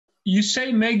You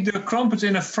say make the crumpets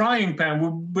in a frying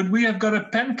pan, but we have got a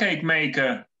pancake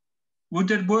maker. Would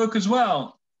that work as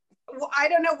well? Well, I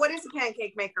don't know. What is a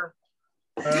pancake maker?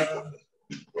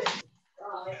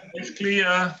 Basically,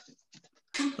 oh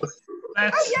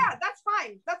yeah, that's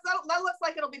fine. That looks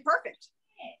like it'll be perfect.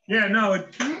 Yeah, no, I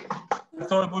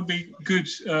thought it would be good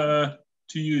to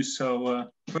use, so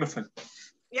perfect.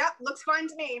 Yeah, looks fine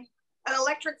to me. An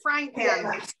electric frying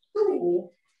pan.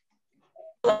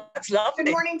 That's lovely.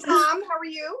 Good morning, Tom. How are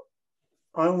you?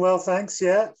 I'm well, thanks.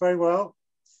 Yeah, very well.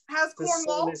 How's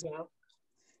Cornwall?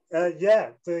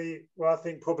 Yeah, I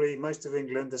think probably most of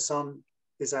England, the sun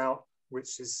is out,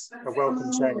 which is a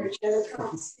welcome change.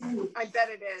 I bet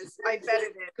it is. I bet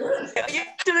it is. Are you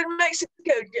still in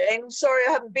Mexico, Jane? Sorry,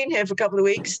 I haven't been here for a couple of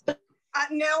weeks.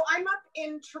 No, I'm up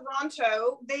in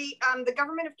Toronto. The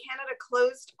government of Canada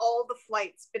closed all the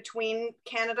flights between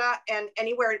Canada and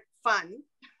anywhere fun,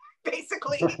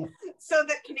 basically, so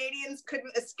that Canadians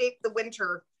couldn't escape the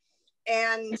winter.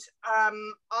 And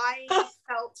I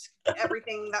felt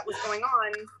everything that was going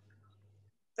on,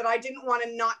 that I didn't want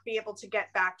to not be able to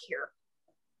get back here.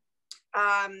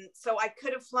 So I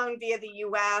could have flown via the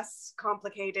US,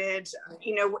 complicated.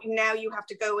 You know, now you have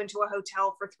to go into a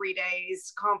hotel for 3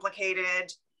 days,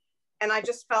 complicated. And I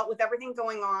just felt with everything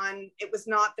going on, it was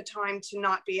not the time to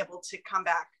not be able to come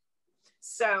back.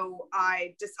 So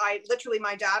I literally,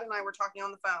 my dad and I were talking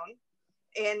on the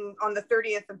phone on the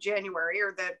 30th of January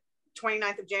or the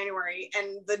 29th of January,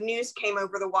 and the news came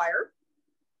over the wire.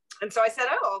 And so I said,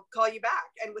 oh, I'll call you back.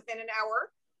 And within an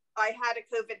hour, I had a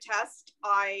COVID test.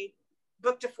 I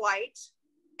booked a flight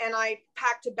and I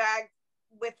packed a bag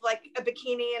with like a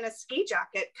bikini and a ski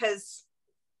jacket because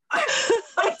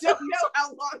I don't know how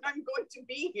long I'm going to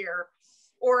be here,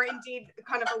 or indeed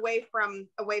kind of away from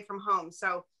home.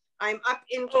 So I'm up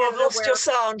in Canada. Oh, I've lost your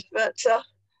sound, but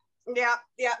yeah.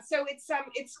 So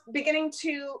it's beginning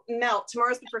to melt.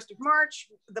 Tomorrow's the 1st of March.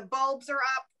 The bulbs are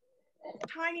up a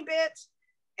tiny bit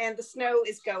and the snow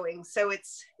is going. So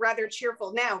it's rather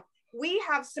cheerful. Now, we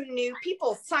have some new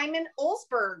people. Simon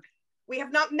Olsberg. We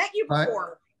have not met you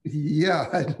before. Yeah,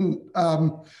 I didn't.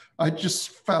 I just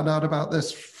found out about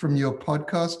this from your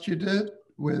podcast you did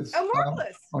with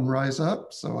marvelous. On Rise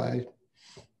Up. So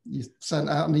you sent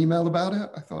out an email about it.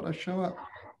 I thought I'd show up.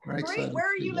 Very Great. excited. Where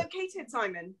are you located,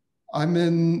 Simon? I'm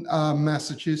in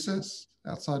Massachusetts,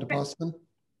 outside of Boston.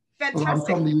 Fantastic. Well, I'm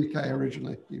from the UK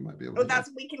originally. You might be able to.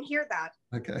 We can hear that.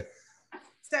 Okay.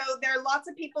 So there are lots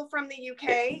of people from the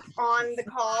UK on the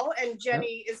call, and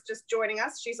Jenny is just joining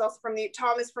us. She's also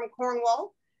Tom is from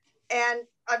Cornwall, and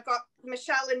I've got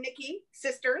Michelle and Nikki,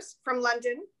 sisters from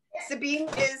London. Sabine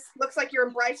looks like you're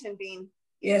in Brighton, Bean.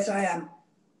 Yes, I am.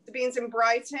 Sabine's in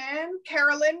Brighton.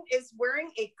 Carolyn is wearing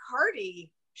a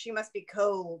cardi. She must be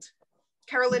cold.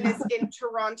 Carolyn is in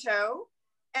Toronto.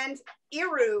 And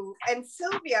Iru and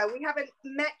Sylvia, we haven't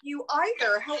met you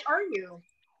either. How are you?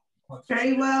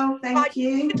 Very well, thank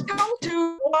you. I come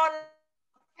to 1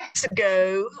 week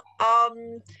ago.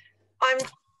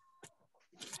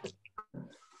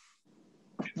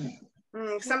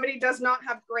 Somebody does not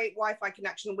have great Wi-Fi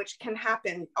connection, which can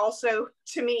happen also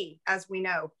to me, as we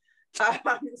know.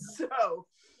 So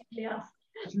yeah,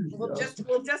 we'll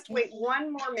just wait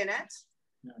 1 more minute,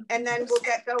 and then we'll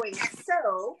get going.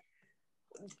 So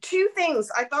 2 things.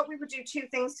 I thought we would do 2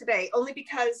 things today, only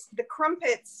because the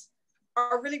crumpets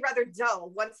are really rather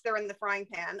dull once they're in the frying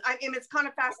pan. I mean, it's kind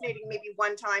of fascinating maybe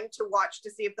one time to watch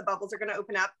to see if the bubbles are going to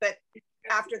open up, but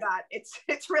after that,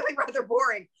 it's really rather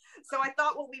boring. So I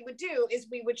thought what we would do is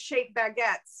we would shape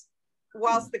baguettes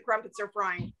whilst the crumpets are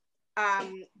frying.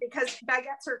 Because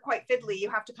baguettes are quite fiddly. You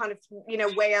have to kind of,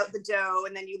 weigh out the dough,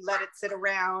 and then you let it sit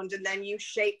around, and then you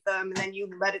shape them, and then you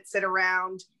let it sit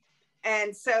around.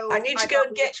 And so I need to go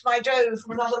and get my dough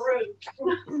from another room.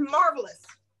 Marvelous.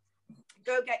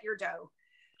 Go get your dough.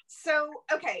 So,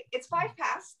 okay, it's 5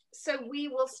 past, so we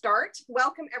will start.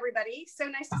 Welcome, everybody. So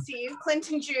nice to see you.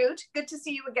 Clint and Jude, good to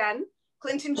see you again.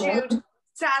 Clint and Jude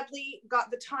sadly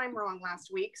got the time wrong last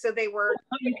week, so they were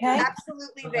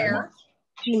absolutely there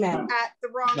at the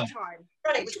wrong time,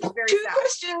 which was very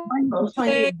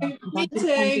sad. Me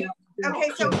too.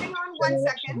 Okay, so hang on 1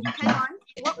 second. Hang on.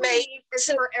 What we need is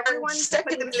for everyone to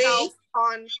put themselves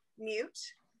on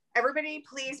mute. Everybody,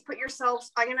 please put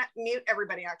yourselves. I'm going to mute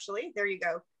everybody, actually. There you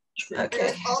go. Okay.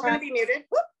 You're all going to be muted.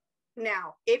 Whoop.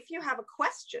 Now, if you have a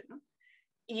question,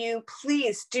 you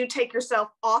please do take yourself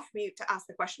off mute to ask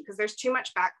the question, because there's too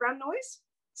much background noise.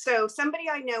 So somebody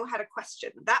I know had a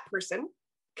question. That person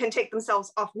can take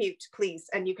themselves off mute, please,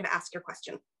 and you can ask your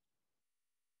question.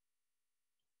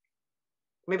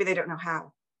 Maybe they don't know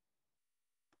how.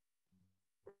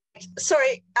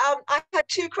 Sorry, I had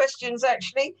 2 questions,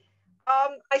 actually.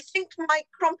 I think my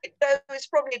crumpet dough is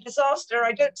probably a disaster.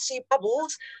 I don't see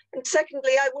bubbles. And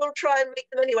secondly, I will try and make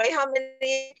them anyway. How many are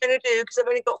you going to do? Because I've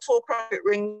only got 4 crumpet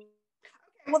rings.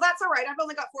 Well, that's all right. I've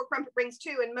only got 4 crumpet rings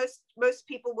too, and most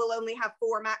people will only have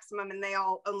 4 maximum, and they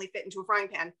all only fit into a frying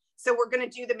pan. So we're going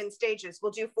to do them in stages.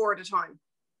 We'll do 4 at a time.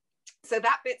 So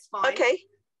that bit's fine. Okay.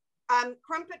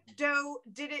 Crumpet dough,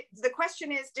 the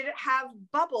question is, did it have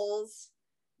bubbles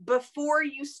before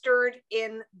you stirred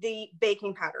in the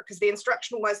baking powder? Because the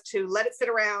instruction was to let it sit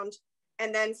around,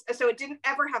 and then, so it didn't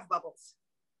ever have bubbles.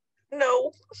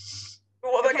 No.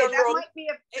 What have I done that wrong? might be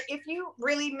if you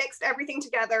really mixed everything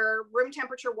together, room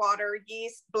temperature water,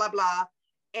 yeast, blah, blah,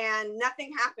 and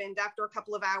nothing happened after a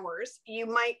couple of hours, you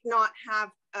might not have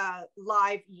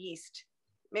live yeast.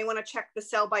 You may want to check the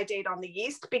sell by date on the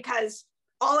yeast, because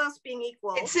all else being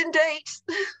equal, it's in date.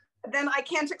 Then I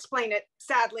can't explain it,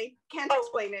 sadly. Can't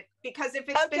explain it, because if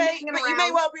it's been Okay, hanging but around, you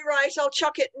may well be right. I'll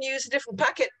chuck it and use a different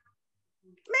packet.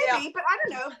 maybe, Yeah. but I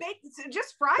don't know.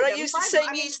 Just fry But them. I use the fry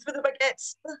them. same yeast for the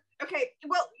baguettes. Okay,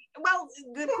 well,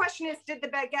 the question is, did the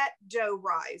baguette dough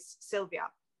rise, Sylvia?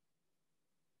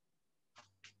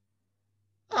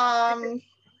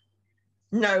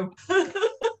 No.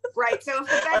 Right, so if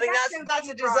the baguette I think dough that's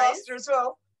a didn't rise, disaster as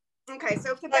well. okay,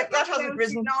 so if the That baguette hasn't dough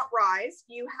risen. did not rise,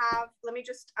 you have, let me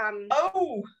just,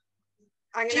 Oh,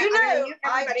 I'm do gonna, you I'm gonna know, mute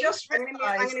I everybody. just I'm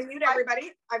gonna mute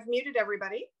everybody. I've muted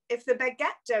everybody. If the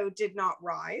baguette dough did not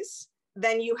rise,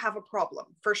 then you have a problem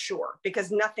for sure,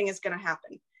 because nothing is gonna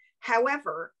happen.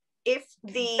 However, if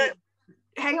the,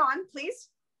 hang on, please.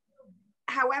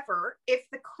 However, if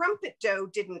the crumpet dough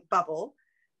didn't bubble,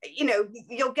 you know,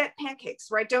 you'll get pancakes,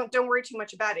 right? Don't worry too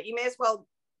much about it. You may as well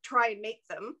try and make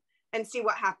them and see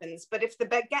what happens. But if the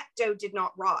baguette dough did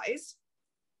not rise,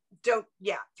 throw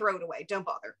it away. Don't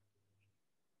bother.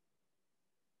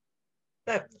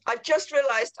 no. I've just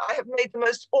realized I have made the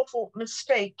most awful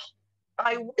mistake.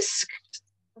 I whisked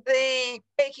the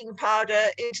baking powder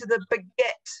into the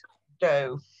baguette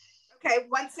dough. Okay,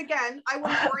 once again, I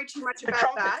wouldn't worry too much The about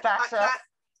crumpet that. batter.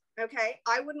 Okay,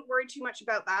 I wouldn't worry too much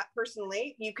about that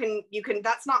personally. You can,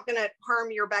 that's not gonna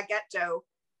harm your baguette dough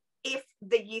if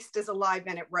the yeast is alive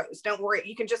and it rose. Don't worry,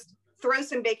 you can just throw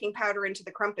some baking powder into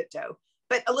the crumpet dough,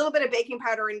 but a little bit of baking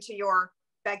powder into your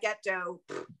baguette dough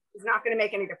is not gonna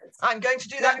make any difference. I'm going to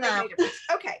do that now.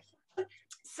 Okay,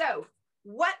 so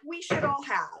what we should all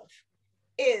have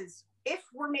is, if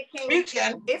we're making, Mute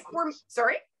again.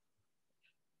 Sorry?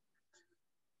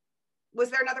 Was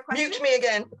there another question? Mute me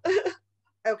again.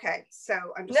 Okay, so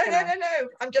I'm just No.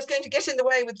 I'm just going to get in the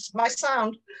way with my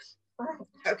sound.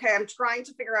 Okay, I'm trying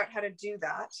to figure out how to do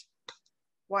that.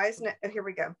 Why isn't it? Oh, here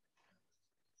we go.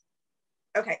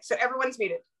 Okay, so everyone's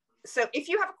muted. So if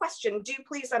you have a question, do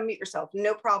please unmute yourself.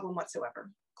 No problem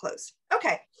whatsoever. Close.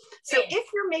 Okay, so if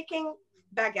you're making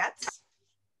baguettes,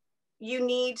 you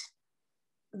need,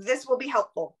 this will be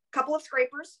helpful. A couple of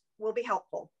scrapers will be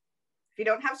helpful. If you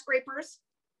don't have scrapers,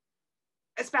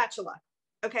 a spatula,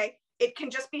 okay? It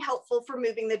can just be helpful for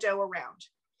moving the dough around.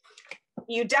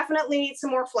 You definitely need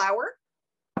some more flour.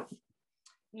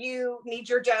 You need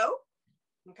your dough,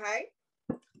 okay?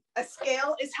 A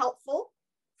scale is helpful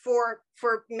for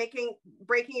breaking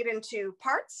it into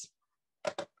parts.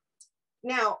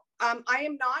 Now, I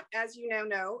am not, as you now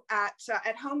know,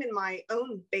 at home in my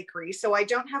own bakery, so I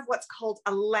don't have what's called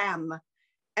a lamb.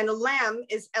 And a lamb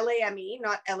is L-A-M-E,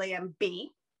 not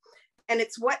L-A-M-B. And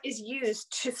it's what is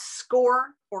used to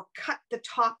score or cut the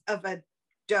top of a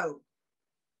dough.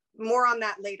 More on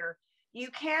that later. You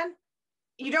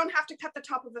don't have to cut the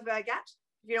top of a baguette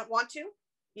if you don't want to.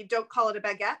 You don't call it a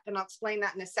baguette, and I'll explain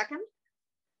that in a second.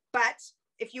 But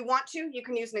if you want to, you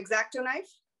can use an X-Acto knife.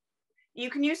 You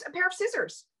can use a pair of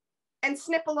scissors and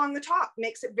snip along the top.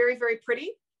 Makes it very, very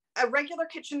pretty. A regular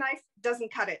kitchen knife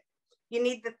doesn't cut it. You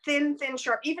need the thin,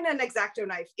 sharp. Even an X-Acto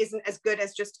knife isn't as good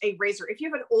as just a razor. If you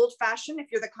have an old fashioned,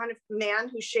 if you're the kind of man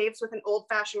who shaves with an old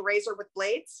fashioned razor with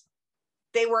blades,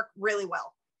 they work really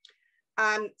well.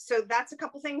 So that's a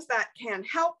couple things that can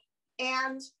help.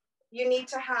 And you need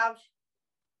to have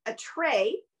a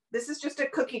tray. This is just a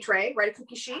cookie tray, right? A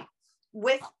cookie sheet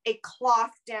with a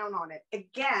cloth down on it.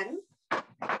 Again,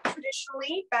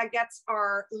 traditionally, baguettes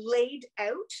are laid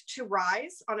out to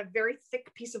rise on a very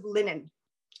thick piece of linen.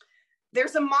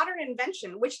 There's a modern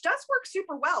invention, which does work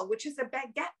super well, which is a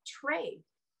baguette tray.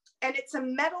 And it's a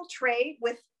metal tray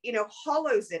with,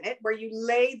 hollows in it where you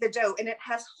lay the dough, and it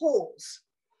has holes.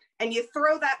 And you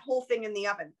throw that whole thing in the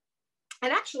oven.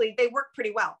 And actually, they work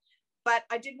pretty well. But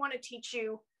I did want to teach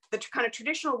you the kind of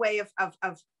traditional way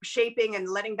of shaping and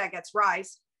letting baguettes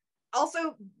rise.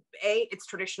 Also, A, it's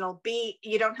traditional. B,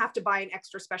 you don't have to buy an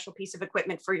extra special piece of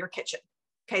equipment for your kitchen.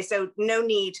 Okay, so no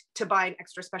need to buy an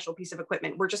extra special piece of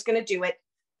equipment. We're just gonna do it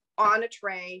on a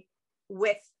tray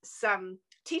with some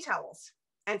tea towels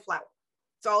and flour.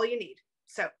 That's all you need.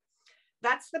 So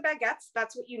that's the baguettes.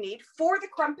 That's what you need. For the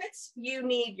crumpets, you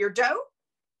need your dough,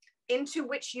 into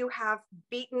which you have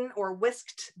beaten or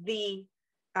whisked the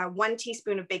 1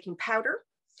 teaspoon of baking powder.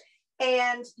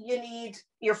 And you need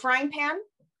your frying pan.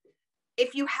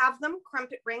 If you have them,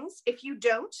 crumpet rings. If you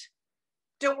don't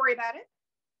worry about it,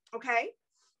 okay?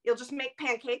 You'll just make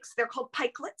pancakes. They're called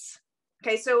pikelets.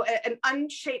 Okay, so an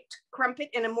unshaped crumpet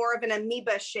in a more of an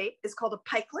amoeba shape is called a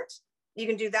pikelet. You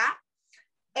can do that.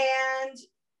 And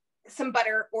some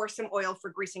butter or some oil for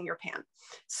greasing your pan.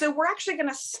 So we're actually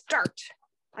gonna start.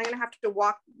 I'm gonna have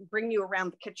to bring you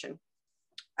around the kitchen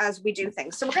as we do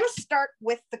things. So we're gonna start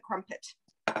with the crumpet,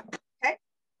 okay?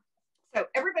 So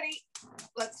everybody,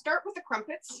 let's start with the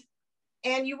crumpets.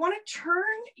 And you wanna turn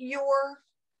your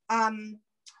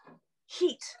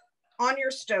heat on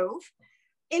your stove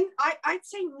in, I'd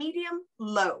say medium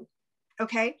low,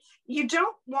 okay? You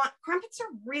don't want, crumpets are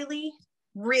really,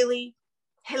 really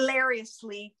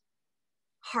hilariously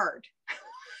hard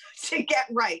to get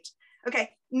right.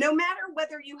 Okay, no matter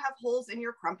whether you have holes in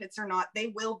your crumpets or not, they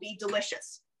will be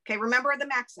delicious. Okay, remember the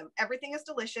maxim, everything is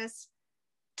delicious,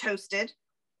 toasted,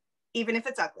 even if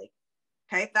it's ugly.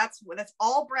 Okay, that's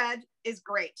all bread is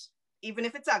great, even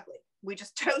if it's ugly. We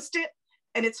just toast it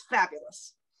and it's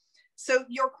fabulous. So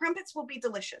your crumpets will be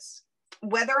delicious.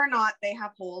 Whether or not they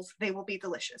have holes, they will be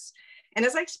delicious. And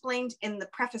as I explained in the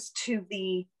preface to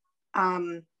the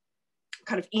kind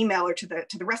of email or to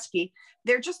the recipe,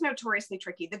 they're just notoriously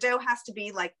tricky. The dough has to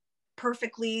be like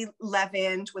perfectly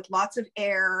leavened with lots of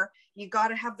air. You got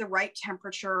to have the right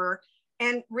temperature.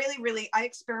 And really, really, I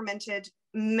experimented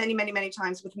many, many, many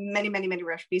times with many, many, many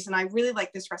recipes. And I really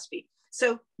like this recipe.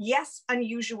 So yes,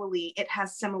 unusually, it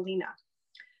has semolina.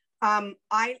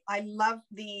 I love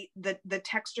the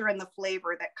texture and the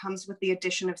flavor that comes with the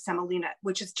addition of semolina,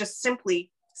 which is just simply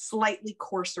slightly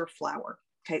coarser flour.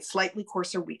 Okay, slightly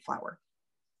coarser wheat flour.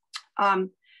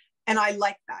 And I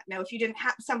like that. Now, if you didn't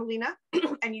have semolina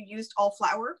and you used all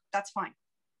flour, that's fine,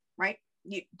 right?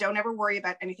 You don't ever worry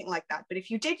about anything like that. But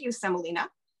if you did use semolina,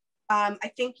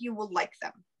 I think you will like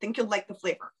them. I think you'll like the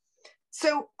flavor.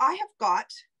 So I'm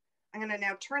gonna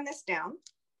now turn this down.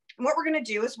 And what we're gonna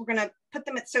do is we're gonna put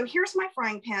them so here's my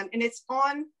frying pan and it's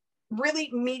on really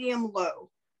medium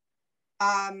low.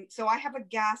 So I have a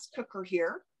gas cooker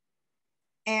here.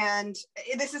 And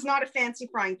this is not a fancy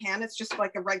frying pan. It's just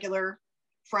like a regular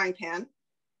frying pan.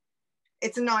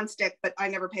 It's a nonstick, but I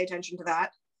never pay attention to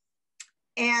that.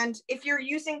 And if you're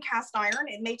using cast iron,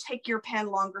 it may take your pan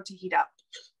longer to heat up.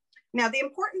 Now, the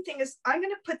important thing is I'm going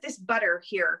to put this butter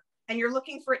here and you're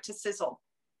looking for it to sizzle.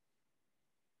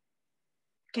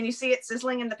 Can you see it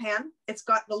sizzling in the pan? It's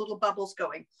got the little bubbles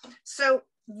going. So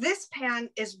this pan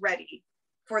is ready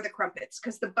for the crumpets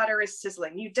because the butter is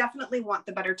sizzling. You definitely want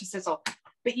the butter to sizzle,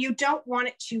 but you don't want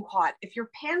it too hot. If your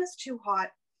pan is too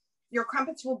hot, your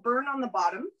crumpets will burn on the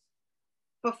bottom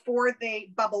before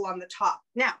they bubble on the top.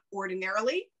 Now,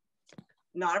 ordinarily,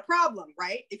 not a problem,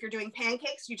 right? If you're doing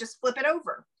pancakes, you just flip it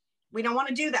over. We don't want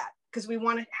to do that because we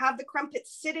want to have the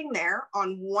crumpets sitting there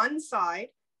on one side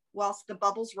whilst the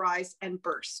bubbles rise and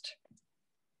burst.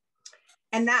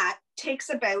 And that takes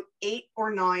about 8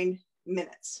 or 9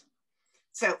 minutes.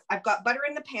 So I've got butter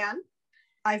in the pan.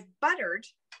 I've buttered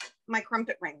my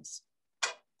crumpet rings.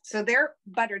 So they're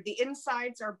buttered. The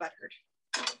insides are buttered.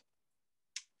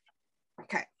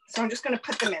 Okay, so I'm just going to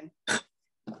put them in.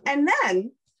 And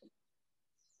then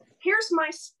here's my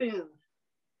spoon.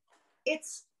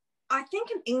 I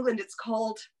think in England it's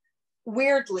called,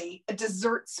 weirdly, a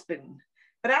dessert spoon.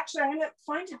 But actually, I'm going to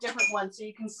find a different one so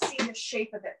you can see the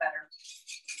shape of it better.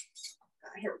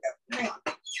 Here we go. Hang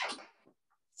on.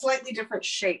 Slightly different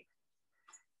shape.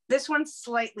 This one's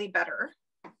slightly better.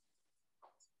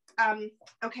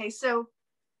 Okay, so,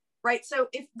 right, so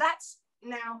if that's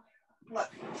now, look,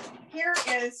 here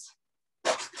is,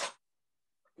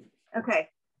 okay,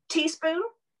 teaspoon,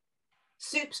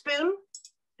 soup spoon.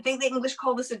 I think the English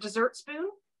call this a dessert spoon.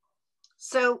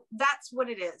 So that's what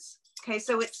it is. Okay,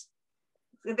 so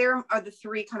there are the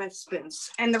 3 kind of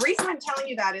spoons. And the reason I'm telling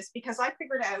you that is because I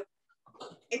figured out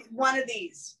it's one of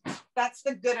these. That's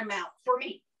the good amount for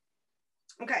me.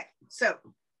 Okay, so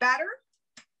batter.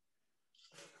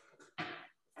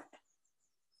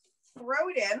 Throw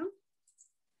it in.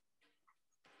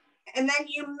 And then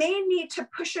you may need to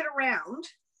push it around.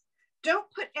 Don't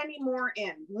put any more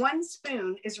in. 1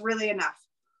 spoon is really enough.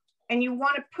 And you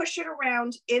want to push it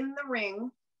around in the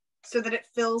ring so that it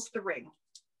fills the ring.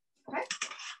 Okay.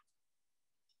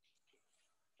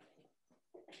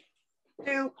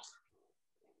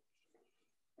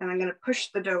 And I'm going to push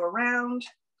the dough around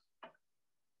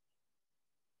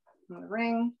on the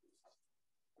ring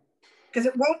because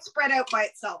it won't spread out by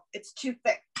itself. It's too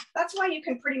thick. That's why you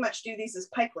can pretty much do these as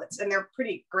pikelets, and they're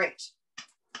pretty great.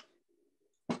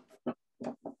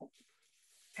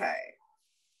 Okay.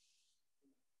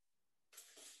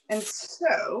 And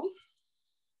so,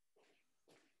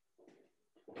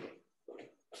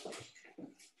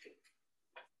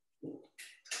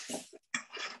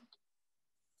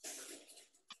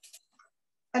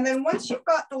 and then once you've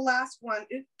got the last one,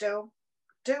 dough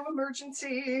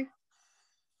emergency.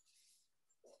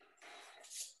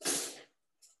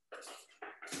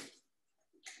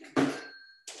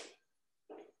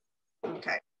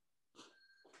 Okay.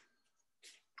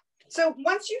 So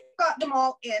once you've got them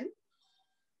all in,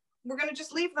 we're going to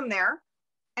just leave them there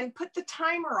and put the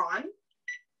timer on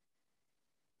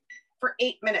for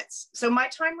 8 minutes. So my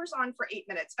timer's on for 8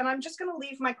 minutes, and I'm just going to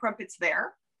leave my crumpets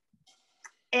there.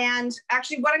 And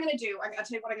actually what I'm going to do, I'll tell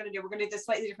you what I'm going to do. We're going to do this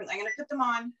slightly differently. I'm going to put them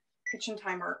on kitchen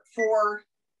timer for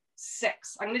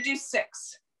 6. I'm going to do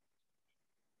 6.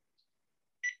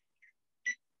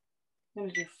 I'm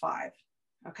going to do 5.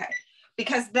 Okay.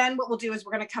 Because then what we'll do is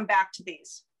we're going to come back to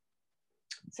these.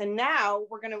 So now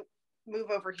we're going to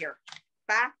move over here,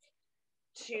 back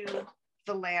to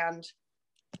the land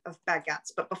of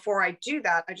baguettes. But before I do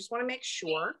that, I just want to make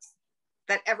sure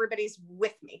that everybody's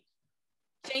with me.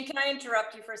 Jane, can I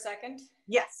interrupt you for a second?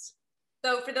 Yes.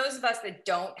 So for those of us that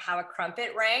don't have a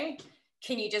crumpet ring,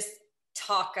 can you just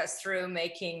talk us through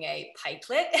making a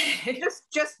pikelet?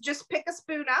 just pick a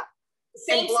spoon up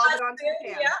Same and blob it onto the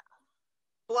pan. Yeah.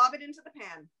 Blob it into the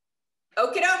pan.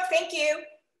 Okie doke, thank you.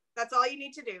 That's all you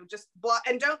need to do. Just blob,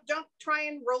 and don't try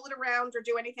and roll it around or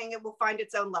do anything. It will find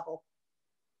its own level.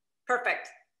 Perfect.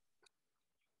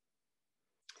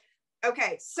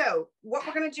 Okay, so what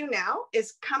we're going to do now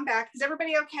is come back. Is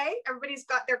everybody okay? Everybody's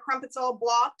got their crumpets all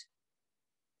blocked?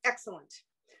 Excellent.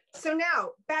 So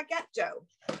now, baguette dough.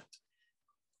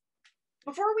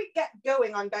 Before we get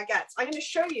going on baguettes, I'm going to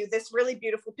show you this really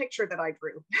beautiful picture that I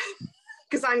drew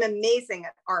because I'm amazing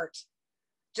at art.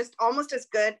 Just almost as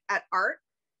good at art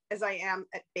as I am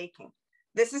at baking.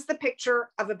 This is the picture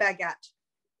of a baguette.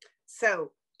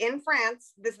 So in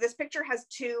France, this picture has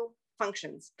 2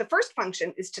 functions. The first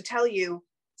function is to tell you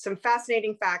some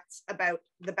fascinating facts about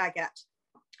the baguette.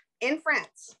 In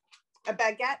France, a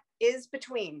baguette is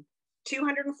between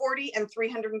 240 and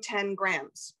 310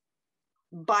 grams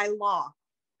by law.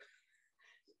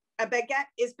 A baguette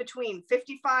is between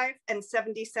 55 and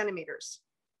 70 centimeters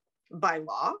by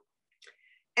law.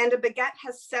 And a baguette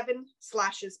has 7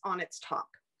 slashes on its top.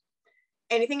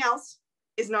 Anything else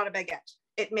is not a baguette.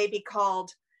 It may be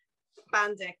called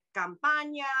pan de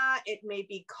campagne, it may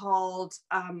be called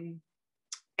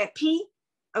épi,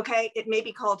 okay? It may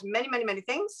be called many, many, many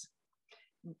things.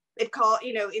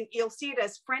 You'll see it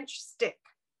as French stick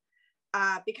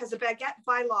because a baguette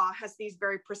by law has these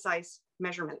very precise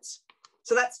measurements.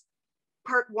 So that's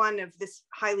part 1 of this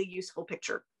highly useful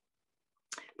picture.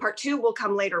 Part 2 will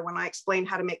come later when I explain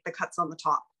how to make the cuts on the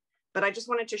top, but I just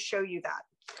wanted to show you that.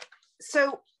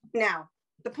 So now,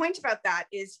 the point about that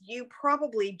is you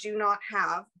probably do not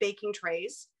have baking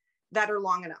trays that are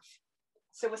long enough.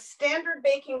 So a standard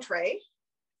baking tray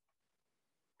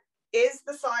is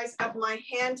the size of my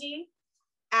handy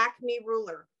Acme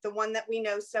ruler, the one that we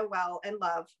know so well and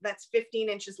love, that's 15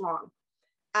 inches long.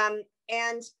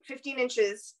 And 15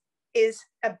 inches is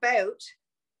about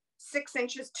 6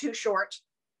 inches too short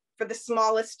for the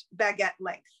smallest baguette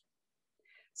length.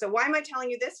 So why am I telling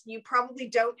you this? You probably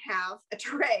don't have a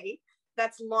tray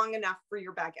that's long enough for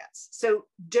your baguettes. So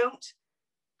don't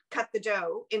cut the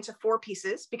dough into 4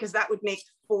 pieces because that would make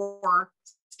 4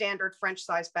 standard French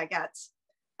size baguettes.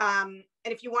 And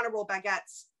if you want to roll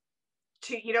baguettes,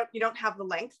 you don't have the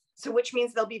length. So which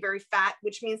means they'll be very fat,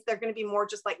 which means they're going to be more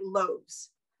just like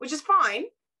loaves, which is fine.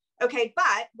 Okay,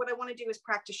 but what I want to do is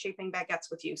practice shaping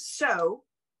baguettes with you. So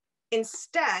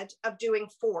instead of doing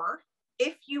 4,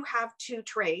 if you have 2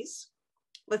 trays,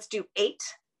 let's do 8.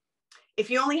 If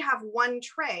you only have 1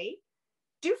 tray,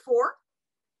 do 4.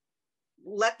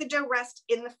 Let the dough rest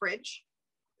in the fridge.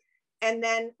 And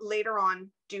then later on,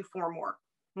 do 4 more.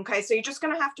 Okay, so you're just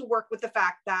going to have to work with the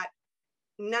fact that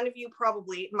none of you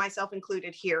probably, myself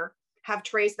included here, have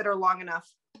trays that are long enough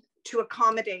to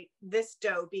accommodate this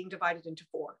dough being divided into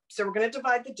 4. So we're going to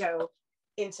divide the dough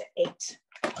into 8.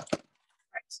 All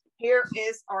right, here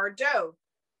is our dough,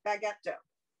 baguette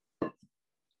dough.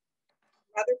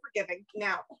 Rather forgiving.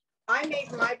 Now, I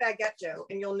made my baguette dough,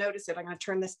 and you'll notice it. I'm going to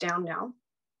turn this down now.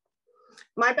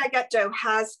 My baguette dough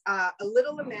has a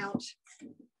little amount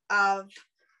of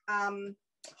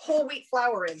whole wheat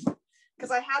flour in.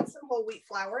 because I had some whole wheat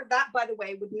flour. That, by the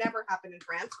way, would never happen in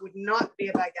France, would not be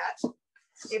a baguette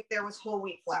if there was whole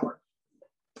wheat flour.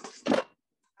 But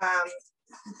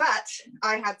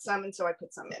I had some, and so I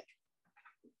put some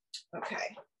in.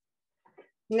 Okay.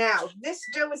 Now, this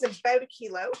dough is about 1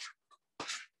 kilo.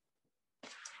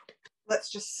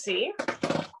 Let's just see.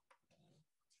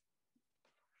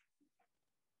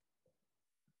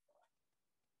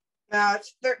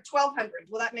 It's 1,200.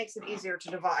 Well, that makes it easier to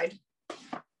divide.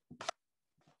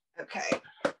 Okay.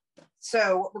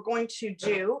 So what we're going to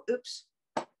do, oops,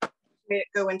 made it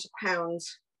go into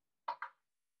pounds.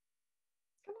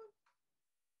 Come on.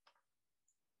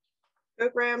 Go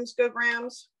grams, go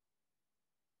grams.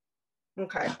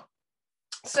 Okay.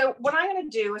 So what I'm going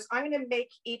to do is I'm going to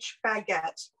make each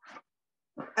baguette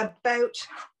about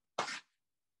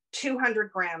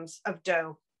 200 grams of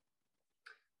dough.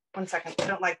 1 second, I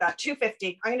don't like that.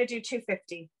 250. I'm going to do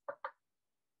 250.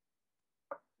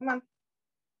 Come on.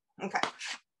 Okay.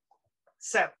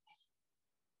 So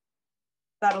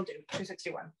that'll do.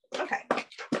 261. Okay.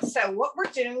 So what we're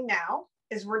doing now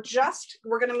is we're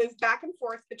going to move back and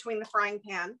forth between the frying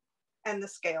pan and the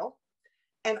scale.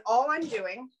 And all I'm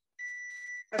doing,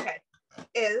 okay,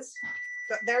 is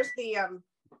there's the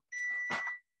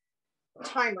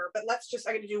timer, but I'm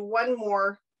going to do one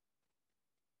more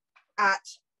at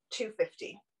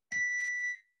 250.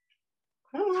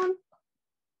 Come on.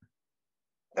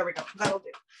 There we go. That'll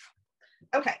do.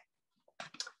 Okay.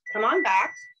 Come on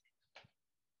back.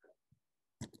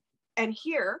 And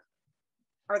here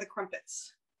are the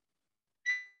crumpets.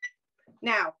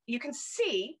 Now, you can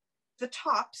see the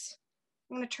tops.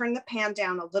 I'm going to turn the pan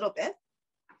down a little bit.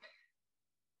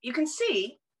 You can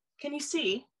see, can you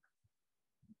see?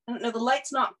 I don't know, the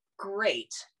light's not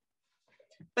great,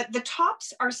 but the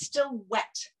tops are still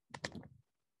wet,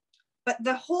 but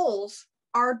the holes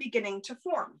are beginning to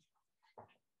form.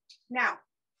 Now,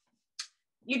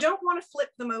 you don't want to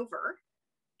flip them over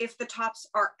if the tops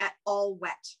are at all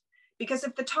wet, because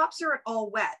if the tops are at all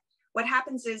wet, what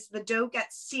happens is the dough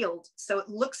gets sealed so it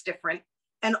looks different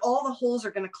and all the holes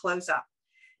are going to close up.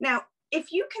 Now,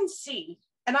 if you can see,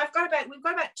 and we've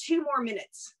got about 2 more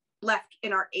minutes left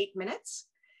in our 8 minutes.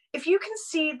 If you can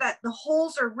see that the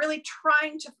holes are really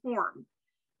trying to form,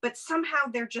 but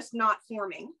somehow they're just not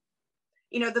forming,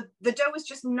 you know, the dough is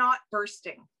just not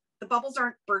bursting. The bubbles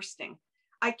aren't bursting.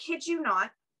 I kid you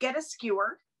not, get a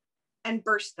skewer and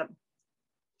burst them.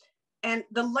 And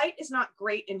the light is not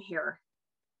great in here.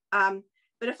 But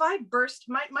if I burst,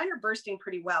 mine are bursting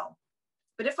pretty well.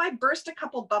 But if I burst a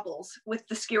couple bubbles with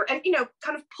the skewer and, you know,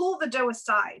 kind of pull the dough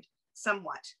aside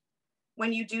somewhat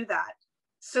when you do that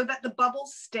so that the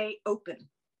bubbles stay open.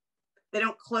 They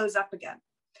don't close up again.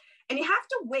 And you have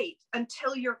to wait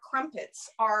until your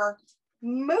crumpets are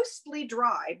mostly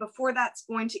dry before that's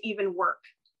going to even work.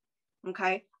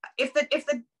 Okay. If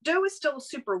the dough is still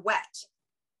super wet,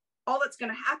 all that's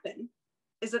going to happen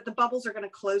is that the bubbles are going to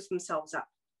close themselves up.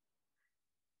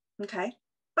 Okay.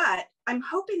 But I'm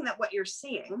hoping that what you're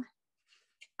seeing,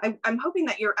 I'm hoping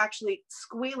that you're actually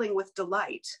squealing with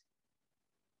delight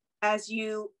as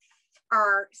you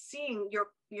are seeing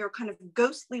your kind of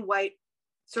ghostly white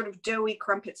sort of doughy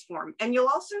crumpets form. And you'll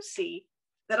also see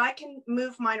that I can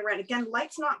move mine around. Again,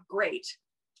 light's not great,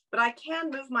 but I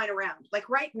can move mine around. Like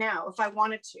right now, if I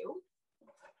wanted to,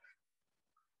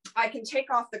 I can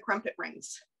take off the crumpet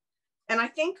rings. And I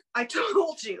think I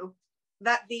told you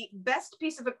that the best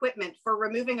piece of equipment for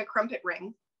removing a crumpet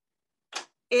ring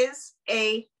is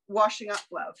a washing up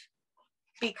glove,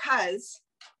 because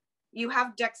you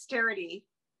have dexterity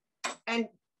and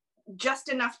just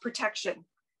enough protection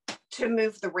to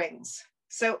move the rings.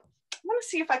 So I want to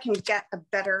see if I can get a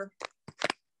better,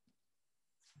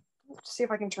 see if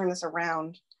I can turn this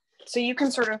around. So you can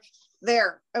sort of,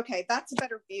 there, okay, that's a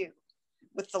better view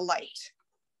with the light.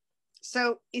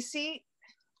 So you see,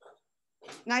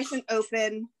 nice and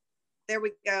open. There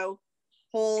we go.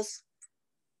 Holes.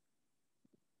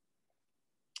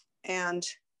 And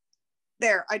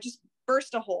there, I just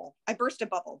burst a hole. I burst a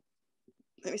bubble.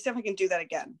 Let me see if I can do that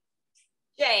again.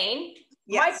 Jane,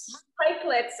 yes. My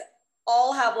pikelets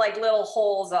all have like little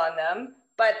holes on them,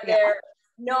 but they're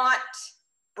not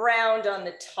browned on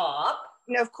the top.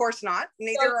 No, of course not.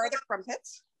 Neither are the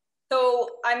crumpets. So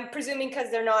I'm presuming because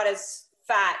they're not as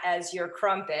fat as your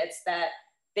crumpets that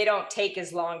they don't take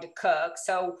as long to cook.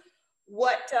 So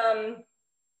what's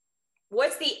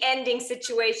the ending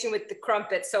situation with the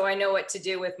crumpets so I know what to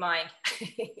do with mine?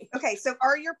 Okay, so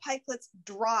are your pikelets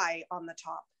dry on the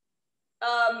top?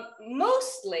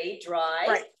 Mostly dry.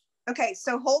 Right. Okay,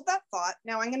 so hold that thought.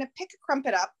 Now I'm going to pick a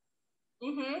crumpet up.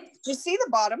 Mm-hmm. Do you see the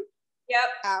bottom? Yep.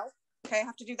 Ow. Okay, I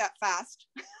have to do that fast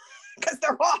because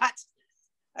they're hot.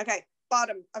 Okay,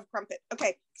 bottom of crumpet.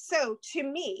 Okay, so to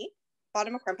me,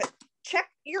 bottom of crumpet, check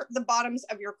the bottoms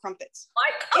of your crumpets.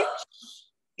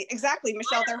 Exactly,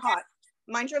 Michelle, they're hot.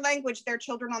 Mind your language, there are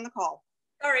children on the call.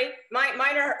 Sorry, mine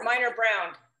are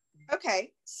brown.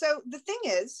 Okay, so the thing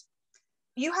is,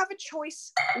 you have a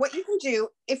choice. What you can do,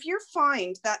 if you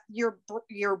find that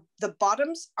the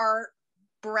bottoms are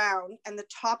brown and the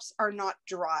tops are not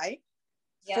dry,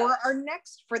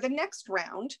 for the next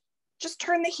round, just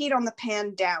turn the heat on the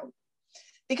pan down.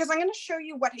 Because I'm going to show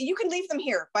you what, you can leave them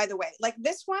here, by the way, like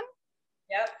this one.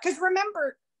 Yep. Because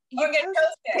remember,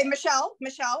 okay, Michelle,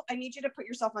 I need you to put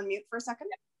yourself on mute for a second,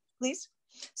 please.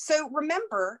 So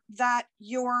remember that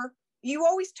you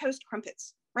always toast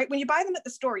crumpets, right? When you buy them at the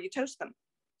store, you toast them.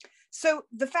 So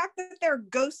the fact that they're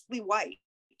ghostly white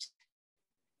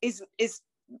is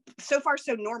so far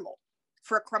so normal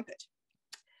for a crumpet.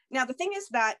 Now, the thing is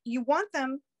that you want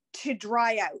them to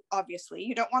dry out, obviously.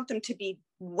 You don't want them to be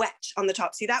wet on the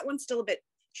top. See, that one's still a bit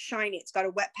shiny. It's got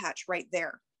a wet patch right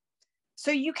there.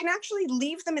 So you can actually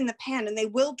leave them in the pan and they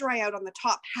will dry out on the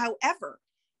top. However,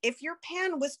 if your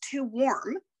pan was too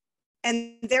warm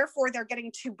and therefore they're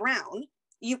getting too brown,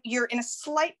 you're in a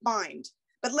slight bind.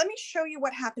 But let me show you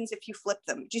what happens if you flip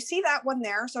them. Do you see that one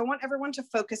there? So I want everyone to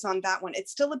focus on that one.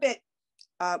 It's still a bit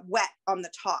wet on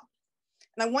the top.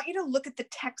 And I want you to look at the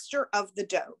texture of the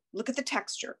dough. Look at the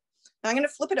texture. Now I'm going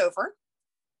to flip it over.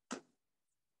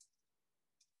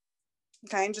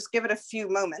 Okay, and just give it a few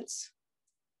moments.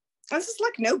 This is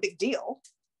like no big deal.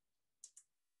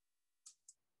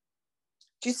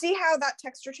 Do you see how that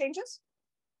texture changes?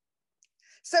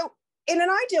 So in an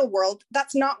ideal world,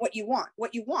 that's not what you want.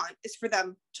 What you want is for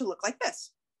them to look like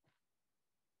this.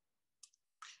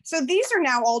 So these are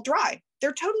now all dry.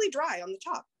 They're totally dry on the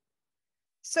top.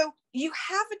 So you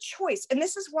have a choice. And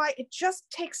this is why it just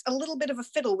takes a little bit of a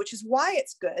fiddle, which is why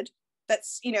it's good.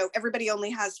 That's, you know, everybody only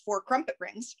has 4 crumpet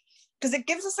rings, because it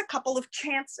gives us a couple of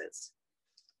chances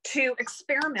to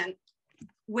experiment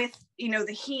with, you know,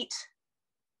 the heat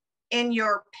in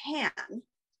your pan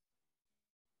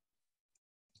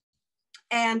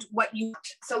and what you,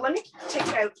 so let me take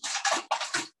it out.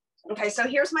 Okay, so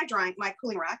here's my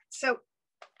cooling rack. So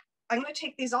I'm going to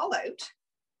take these all out.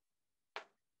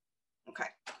 Okay,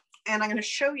 and I'm going to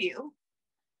show you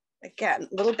again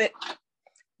a little bit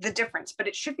the difference, but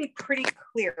it should be pretty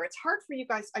clear. It's hard for you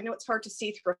guys. I know it's hard to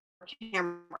see through a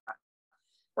camera,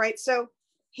 right? So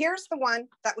here's the one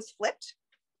that was flipped,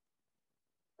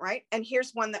 right? And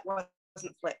here's one that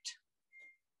wasn't flipped,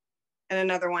 and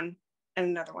another one, and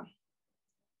another one.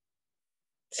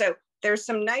 So there's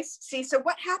some nice, see, so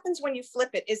what happens when you flip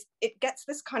it is it gets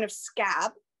this kind of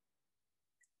scab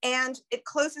and it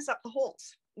closes up the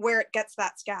holes where it gets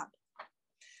that scab.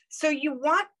 So you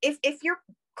want, if your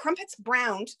crumpet's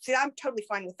browned, see, I'm totally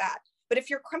fine with that. But if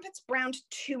your crumpet's browned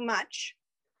too much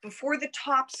before the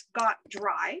tops got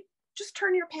dry, just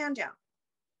turn your pan down,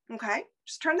 okay?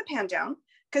 Just turn the pan down,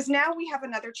 because now we have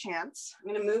another chance.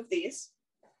 I'm gonna move these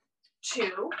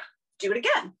to do it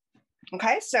again.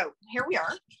 Okay, so here we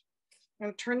are. I'm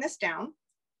gonna turn this down.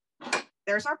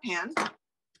 There's our pan.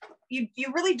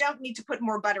 You really don't need to put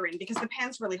more butter in because the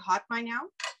pan's really hot by now.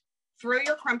 Throw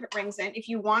your crumpet rings in. If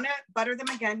you wanna butter them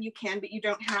again, you can, but you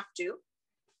don't have to.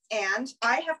 And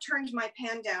I have turned my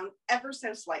pan down ever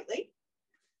so slightly.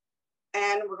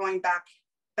 And we're going back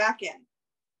in,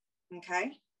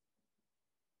 okay?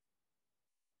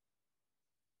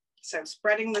 So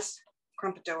spreading this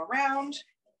crumpet dough around.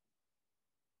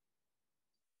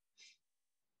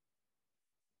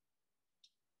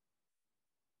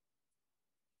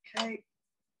 Okay.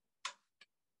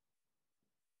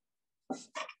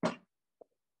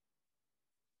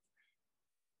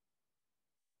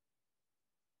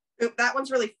 Oop, that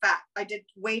one's really fat. I did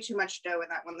way too much dough in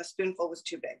that one. The spoonful was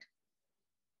too big.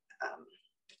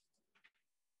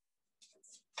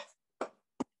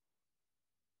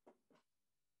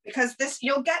 Because this,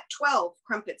 you'll get 12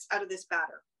 crumpets out of this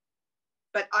batter,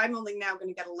 but I'm only now going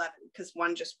to get 11 because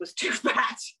one just was too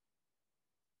fat.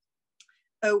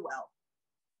 Oh well.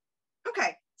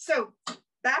 Okay, so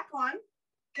back on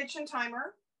kitchen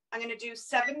timer. I'm going to do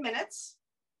 7 minutes.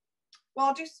 Well,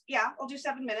 I'll do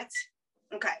 7 minutes.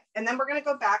 Okay, and then we're going to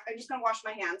go back. I'm just going to wash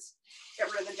my hands,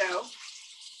 get rid of the dough.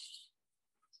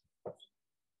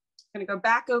 I'm going to go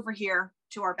back over here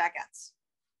to our baguettes.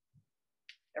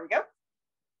 There we go.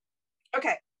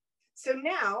 Okay, so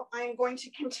now I'm going to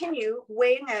continue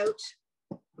weighing out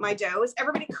my dough. Is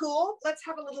everybody cool? Let's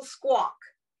have a little squawk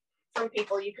from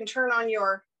people. You can turn on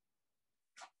your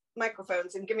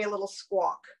microphones and give me a little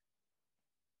squawk.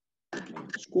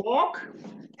 Squawk?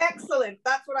 Excellent,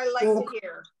 that's what I like to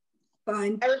hear.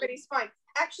 Fine. Everybody's fine.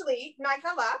 Actually,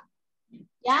 Nicola,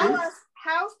 Tell Yeah, us,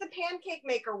 how's the pancake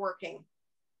maker working?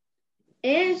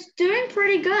 it's doing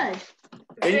pretty good.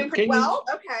 It's doing pretty well?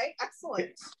 Okay,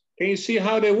 excellent. Can you see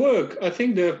how they work? I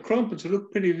think the crumpets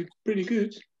look pretty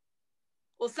good.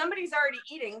 Well, somebody's already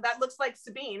eating. That looks like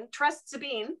Sabine. Trust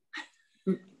Sabine.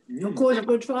 Of course, I'm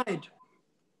going to try it.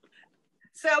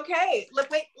 So, okay,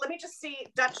 look, wait, let me just see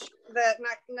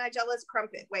Nigella's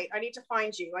crumpet. Wait, I need to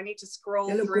find you. I need to scroll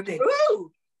They look through. pretty.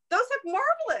 Ooh, those look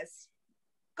marvelous.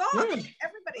 Gosh, Yeah.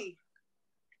 everybody.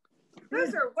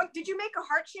 Those are, what, did you make a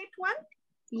heart-shaped one?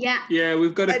 Yeah. Yeah,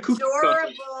 we've got a cookie cutter.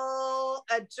 Adorable,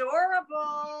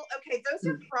 adorable. Okay, those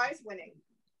are prize winning.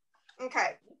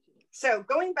 Okay, so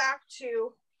going back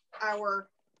to our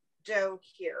dough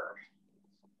here.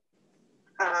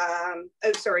 Oh,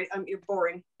 sorry, you're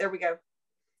boring. There we go.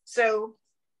 So,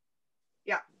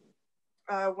 yeah.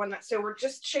 So we're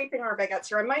just shaping our baguettes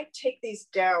here. I might take these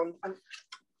down.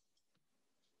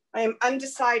 I am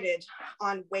undecided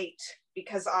on weight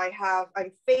because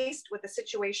I'm faced with a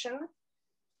situation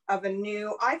of a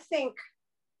new, I think,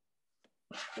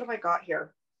 what have I got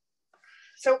here?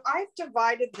 So I've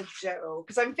divided the dough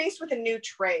because I'm faced with a new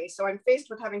tray. So I'm faced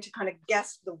with having to kind of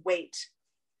guess the weight.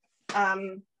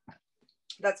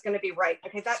 That's going to be right.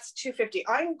 Okay, that's 250.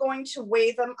 I'm going to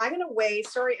weigh them. I'm going to weigh,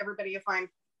 sorry everybody if I'm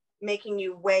making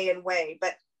you weigh,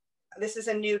 but this is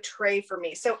a new tray for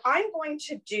me. So I'm going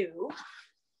to do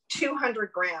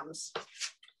 200 grams.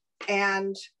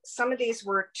 And some of these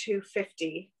were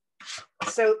 250.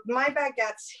 So my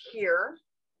baguettes here,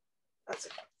 that's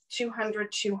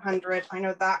 200, 200. I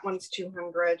know that one's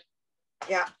 200.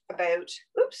 Yeah, about,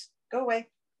 oops, go away.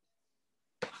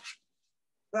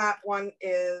 That one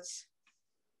is,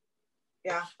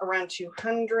 yeah, around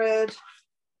 200.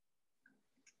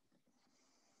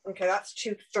 Okay, that's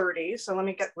 230. So let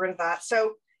me get rid of that.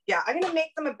 So yeah, I'm gonna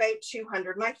make them about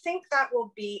 200. And I think that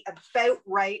will be about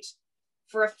right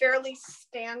for a fairly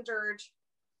standard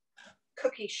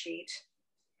cookie sheet.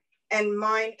 And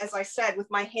mine, as I said, with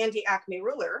my handy Acme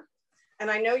ruler, and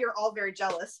I know you're all very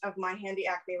jealous of my handy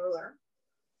Acme ruler,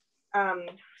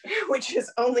 which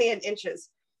is only in inches.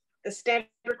 The standard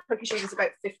cookie sheet is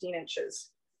about 15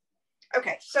 inches.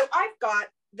 Okay, so I've got,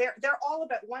 they're all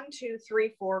about 1, 2,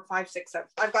 3, 4, 5, 6, 7.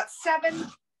 I've got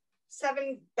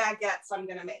seven baguettes I'm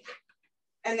gonna make.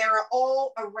 And they're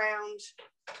all around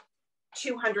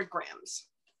 200 grams.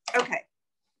 Okay,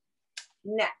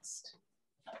 next.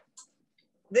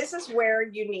 This is where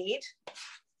you need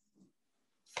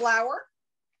flour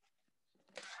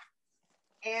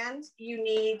and you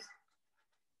need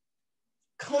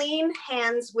clean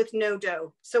hands with no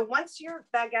dough. So once your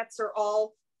baguettes are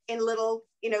all in little,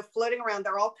 floating around,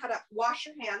 they're all cut up, wash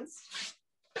your hands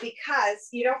because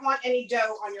you don't want any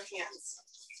dough on your hands.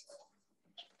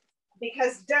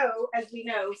 Because dough, as we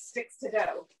know, sticks to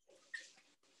dough.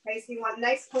 Okay, so you want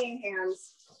nice clean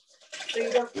hands so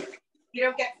you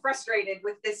don't get frustrated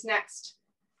with this next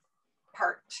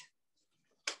part.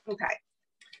 Okay,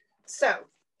 so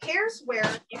here's where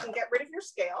you can get rid of your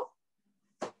scale.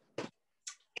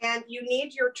 And you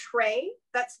need your tray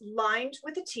that's lined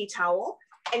with a tea towel.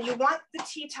 And you want the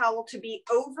tea towel to be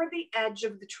over the edge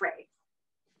of the tray.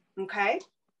 Okay,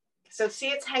 so see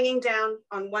it's hanging down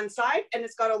on one side and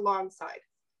it's got a long side.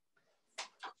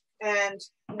 And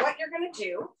what you're gonna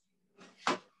do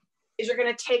is you're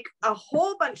gonna take a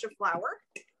whole bunch of flour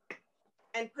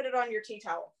and put it on your tea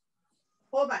towel.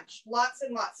 Whole bunch, lots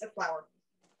and lots of flour.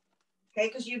 Okay,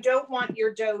 because you don't want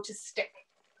your dough to stick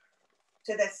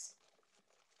to this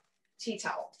tea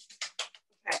towel.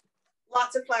 Okay,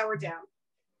 lots of flour down.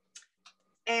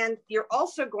 And you're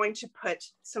also going to put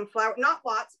some flour, not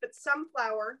lots, but some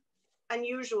flour,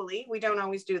 unusually, we don't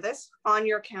always do this, on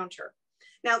your counter.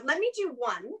 Now, let me do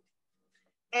one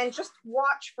and just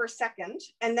watch for a second,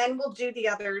 and then we'll do the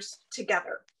others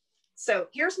together. So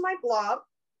here's my blob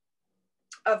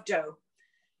of dough.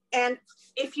 And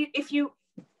if you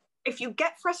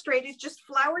get frustrated, just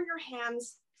flour your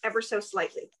hands ever so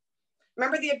slightly.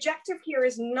 Remember, the objective here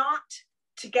is not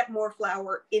to get more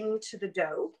flour into the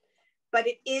dough, but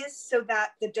it is so that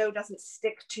the dough doesn't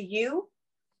stick to you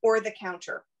or the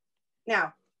counter.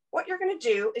 Now, what you're gonna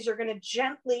do is you're gonna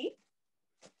gently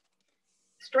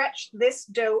stretch this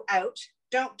dough out.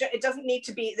 It doesn't need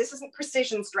to be, this isn't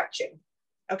precision stretching.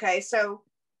 Okay, so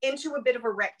into a bit of a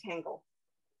rectangle.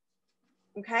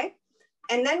 Okay,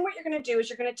 and then what you're gonna do is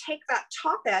you're gonna take that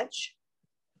top edge,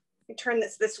 let me turn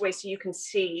this way so you can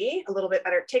see a little bit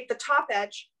better. Take the top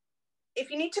edge. If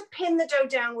you need to pin the dough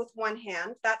down with one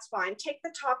hand, that's fine. Take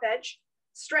the top edge,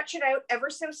 stretch it out ever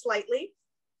so slightly,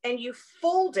 and you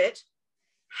fold it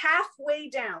halfway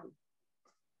down,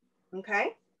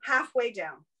 okay? Halfway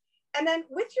down. And then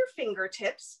with your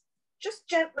fingertips, just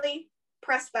gently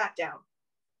press that down.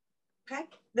 Okay.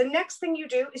 The next thing you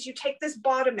do is you take this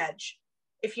bottom edge.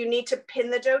 If you need to pin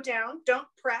the dough down, don't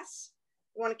press.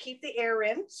 You want to keep the air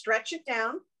in, stretch it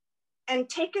down, and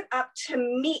take it up to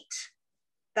meet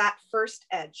that first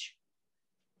edge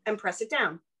and press it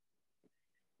down.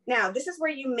 Now, this is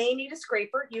where you may need a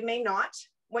scraper, you may not.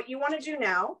 What you want to do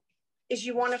now is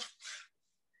you want to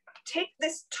take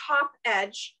this top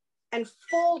edge and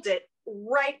fold it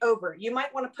right over. You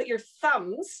might want to put your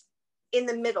thumbs in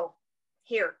the middle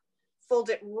here. Fold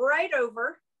it right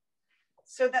over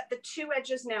so that the two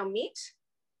edges now meet.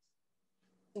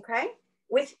 Okay?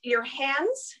 With your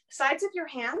hands, sides of your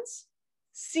hands,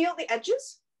 seal the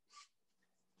edges.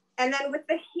 And then with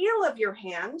the heel of your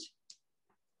hand,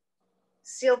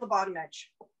 seal the bottom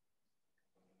edge.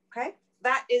 Okay?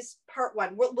 That is part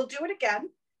one. We'll do it again.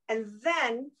 And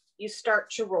then you start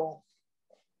to roll.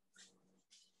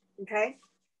 Okay?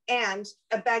 And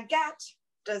a baguette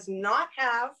does not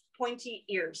have pointy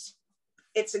ears.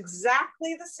 It's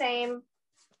exactly the same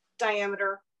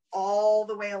diameter all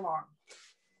the way along.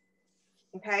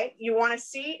 Okay? You want to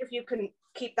see if you can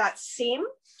keep that seam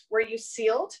where you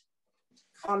sealed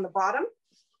on the bottom.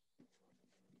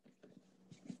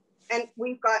 And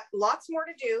we've got lots more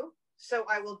to do, so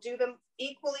I will do them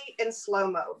equally in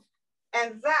slow-mo.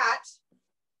 And that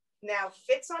now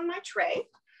fits on my tray,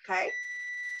 okay?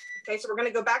 Okay, so we're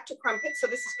gonna go back to crumpets, so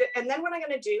this is good. And then what I'm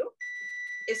gonna do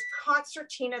is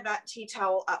concertina that tea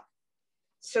towel up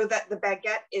so that the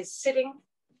baguette is sitting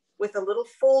with a little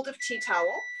fold of tea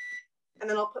towel, and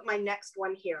then I'll put my next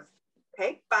one here,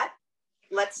 okay? But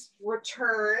let's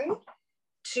return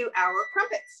to our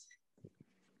crumpets.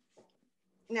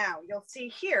 Now you'll see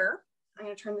here, I'm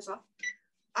gonna turn this off.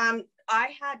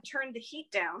 I had turned the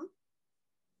heat down,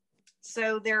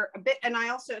 so they're a bit, and I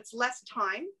also, it's less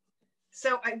time.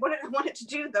 So what I wanted to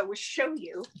do though was show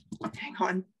you, hang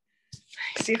on,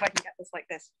 see if I can get this like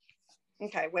this.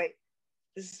 Okay, wait,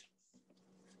 this is,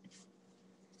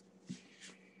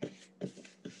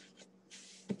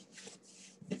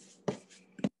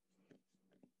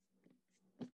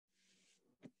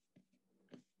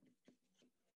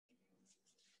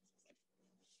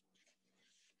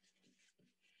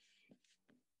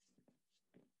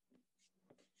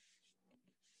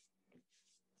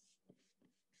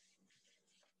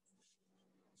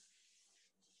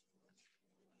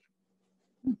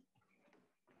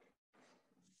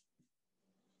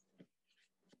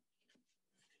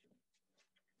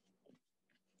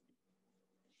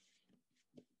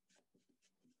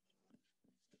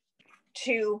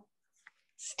 to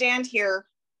stand here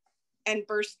and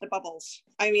burst the bubbles.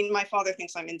 I mean, my father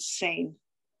thinks I'm insane.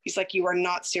 He's like, you are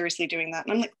not seriously doing that.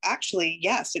 And I'm like, actually,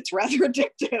 yes, it's rather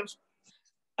addictive.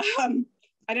 I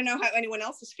don't know how anyone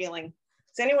else is feeling.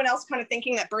 Is anyone else kind of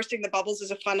thinking that bursting the bubbles is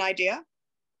a fun idea?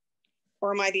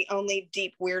 Or am I the only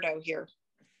deep weirdo here?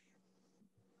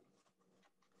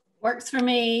 Works for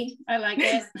me. I like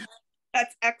it.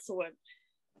 That's excellent.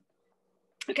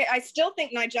 Okay, I still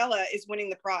think Nigella is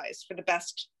winning the prize for the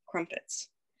best crumpets,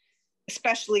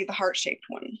 especially the heart-shaped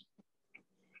one.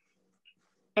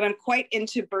 But I'm quite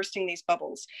into bursting these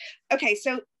bubbles. Okay,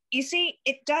 so you see,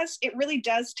 it really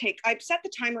does take, I've set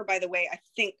the timer, by the way, I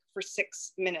think for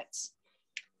 6 minutes.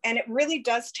 And it really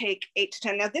does take 8 to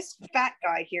 10. Now this fat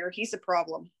guy here, he's a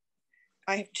problem.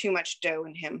 I have too much dough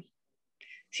in him.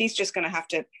 He's just gonna have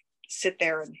to sit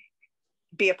there and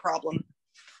be a problem.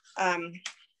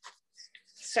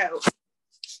 So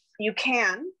you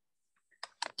can,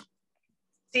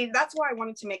 see, that's why I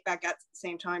wanted to make baguettes at the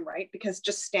same time, right? Because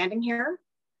just standing here,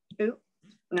 ooh,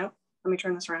 no, let me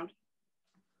turn this around.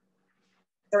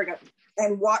 There we go.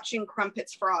 And watching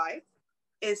crumpets fry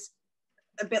is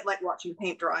a bit like watching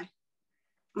paint dry.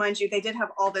 Mind you, they did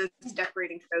have all those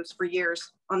decorating shows for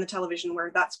years on the television where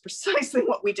that's precisely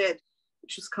what we did,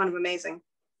 which was kind of amazing.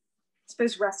 I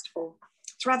suppose restful.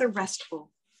 It's rather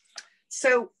restful.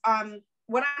 So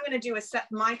what I'm going to do is set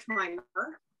my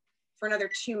timer for another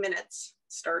 2 minutes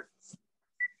start,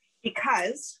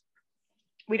 because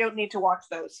we don't need to watch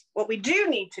those. What we do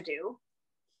need to do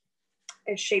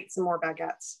is shape some more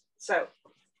baguettes. So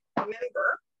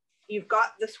remember, you've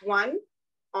got this one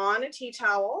on a tea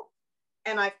towel,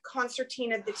 and I've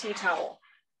concertinaed the tea towel.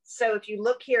 So if you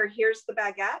look here, here's the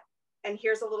baguette, and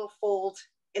here's a little fold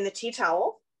in the tea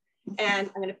towel. And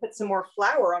I'm going to put some more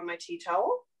flour on my tea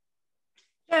towel.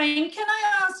 Jane, can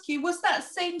I ask you, was that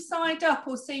same side up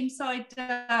or same side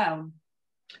down?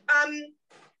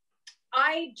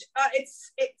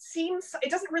 It seems,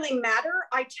 it doesn't really matter.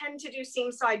 I tend to do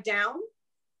seam side down.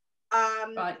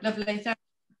 Right, lovely.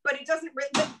 But it doesn't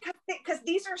really, because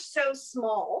these are so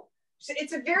small, So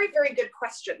it's a very, very good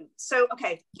question. So,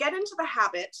 okay, get into the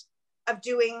habit of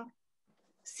doing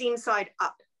seam side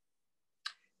up.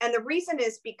 And the reason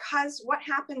is because what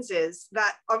happens is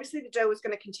that obviously the dough is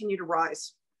going to continue to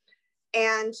rise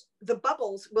and the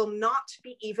bubbles will not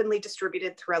be evenly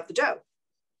distributed throughout the dough,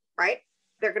 right?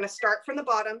 They're going to start from the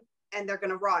bottom and they're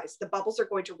going to rise. The bubbles are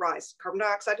going to rise. Carbon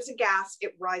dioxide is a gas,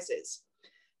 it rises.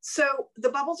 So the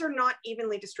bubbles are not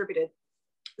evenly distributed.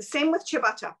 The same with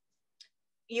ciabatta.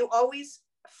 You always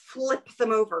flip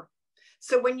them over.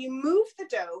 So when you move the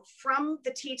dough from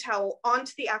the tea towel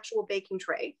onto the actual baking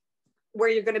tray, where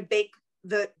you're going to bake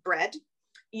the bread,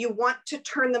 you want to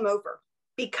turn them over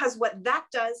because what that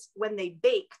does when they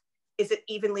bake is it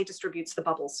evenly distributes the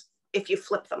bubbles if you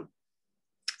flip them.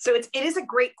 So it is a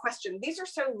great question. These are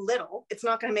so little, it's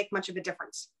not going to make much of a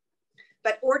difference.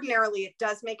 But ordinarily it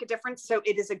does make a difference. So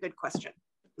it is a good question.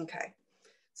 Okay.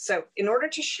 So in order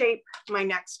to shape my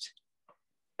next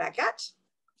baguette,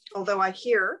 although I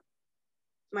hear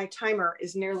my timer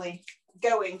is nearly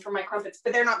going for my crumpets,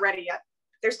 but they're not ready yet.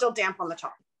 They're still damp on the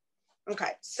top.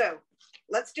 Okay, so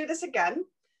let's do this again.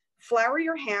 Flour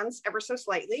your hands ever so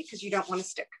slightly because you don't want to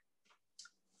stick.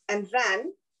 And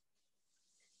then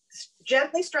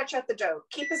gently stretch out the dough.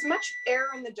 Keep as much air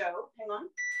in the dough. Hang on.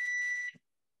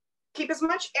 Keep as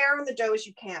much air in the dough as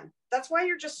you can. That's why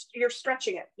you're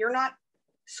stretching it. You're not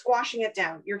squashing it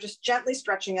down. You're just gently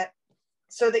stretching it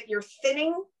so that you're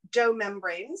thinning dough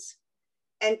membranes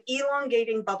and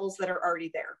elongating bubbles that are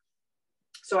already there.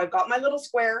 So I've got my little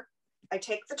square. I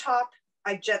take the top,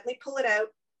 I gently pull it out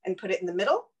and put it in the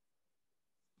middle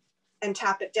and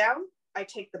tap it down. I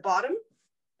take the bottom,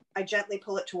 I gently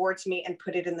pull it towards me and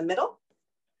put it in the middle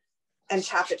and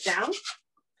tap it down.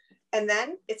 And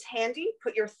then it's handy,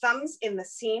 put your thumbs in the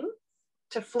seam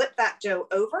to flip that dough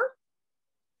over.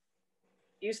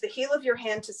 Use the heel of your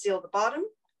hand to seal the bottom,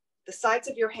 the sides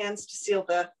of your hands to seal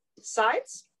the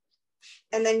sides.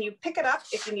 And then you pick it up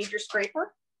if you need your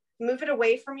scraper, move it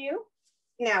away from you.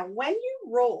 Now, when you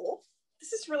roll,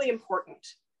 this is really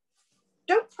important.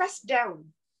 Don't press down.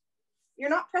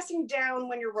 You're not pressing down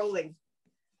when you're rolling.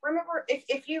 Remember,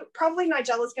 if you, probably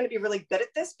Nigella is going to be really good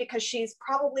at this because she's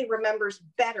probably remembers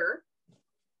better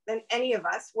than any of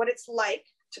us what it's like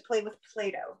to play with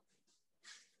Play-Doh.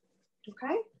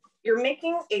 Okay? You're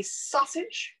making a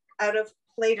sausage out of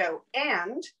Play-Doh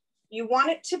and you want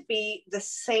it to be the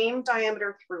same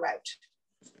diameter throughout.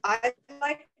 I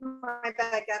like my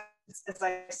baguettes, as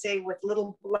I say, with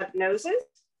little blunt noses.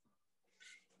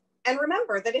 And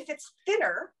remember that if it's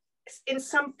thinner in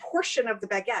some portion of the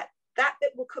baguette, that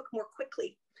bit will cook more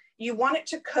quickly. You want it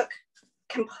to cook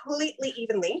completely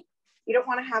evenly. You don't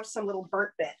want to have some little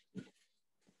burnt bit.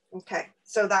 Okay,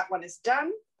 so that one is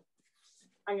done.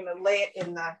 I'm going to lay it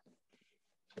in the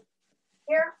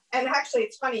here. And actually,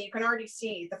 it's funny, you can already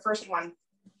see the first one,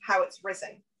 how it's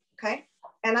risen. Okay,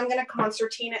 and I'm going to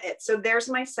concertina it. So there's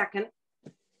my second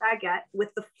baguette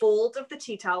with the fold of the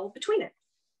tea towel between it.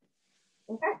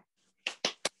 Okay,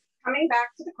 coming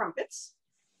back to the crumpets.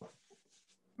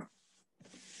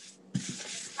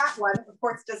 That one, of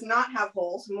course, does not have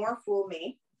holes. More fool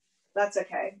me. That's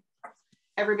okay.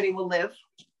 Everybody will live.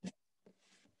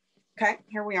 Okay,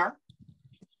 here we are.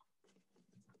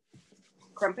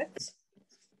 Crumpets.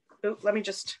 Oh, let me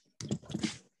just,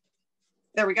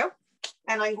 there we go.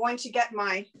 And I'm going to get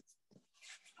my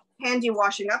handy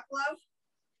washing up glove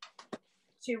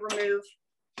to remove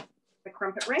the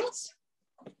crumpet rings.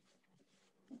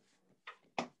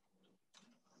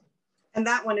 And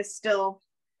that one is still,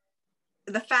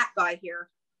 the fat guy here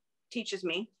teaches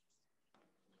me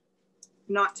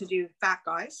not to do fat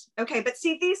guys. Okay, but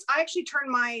see these, I actually turn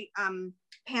my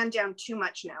pan down too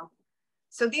much now.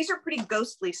 So these are pretty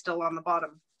ghostly still on the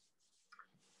bottom.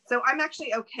 So I'm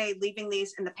actually okay leaving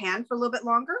these in the pan for a little bit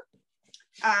longer.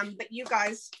 But you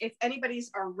guys, if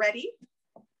anybody's are ready,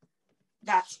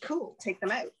 that's cool, take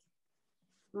them out.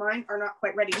 Mine are not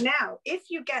quite ready. Now, if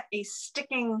you get a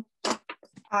sticking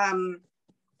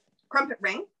crumpet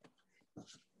ring,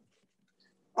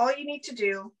 all you need to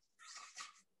do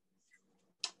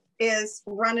is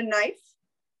run a knife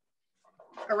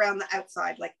around the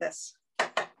outside like this.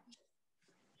 There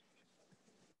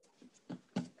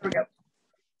we go.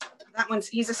 That one's,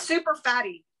 he's a super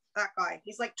fatty, that guy.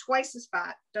 He's like twice as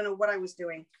fat. Don't know what I was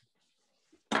doing.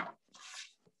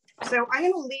 So I'm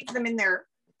going to leave them in there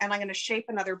and I'm going to shape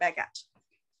another baguette.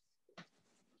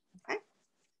 Okay.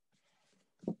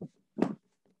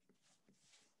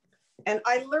 And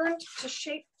I learned to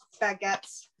shape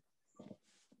baguettes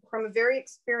from a very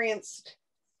experienced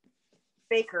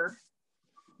baker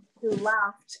who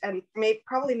laughed and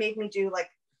probably made me do like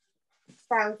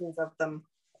thousands of them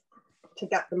to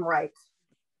get them right.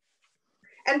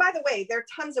 And by the way, there are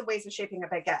tons of ways of shaping a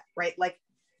baguette, right? Like,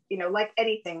 you know, like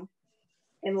anything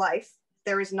in life,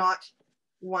 there is not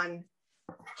one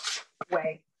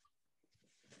way.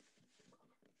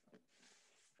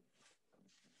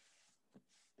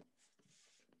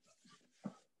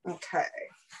 Okay.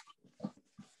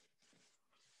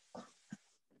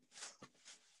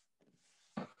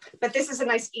 But this is a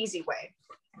nice, easy way.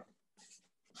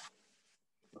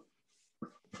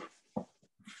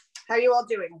 How are you all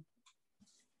doing?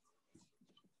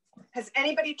 Has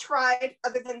anybody tried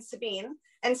other than Sabine?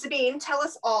 And Sabine, tell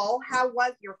us all, how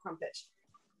was your crumpet?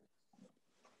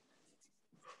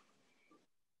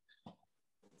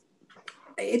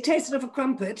 It tasted of a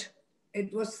crumpet.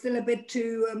 It was still a bit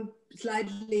too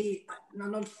slightly,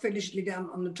 not finishedly down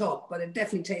on the top, but it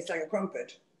definitely tastes like a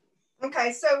crumpet.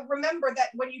 Okay, so remember that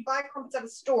when you buy crumpets at a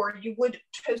store, you would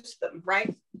toast them,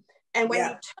 right? And when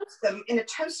you toast them in a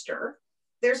toaster,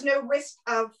 there's no risk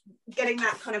of getting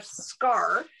that kind of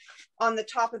scar on the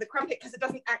top of the crumpet because it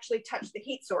doesn't actually touch the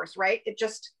heat source, right? It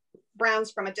just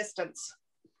browns from a distance.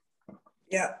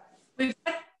 Yeah.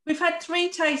 We've had 3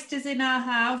 tasters in our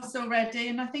house already,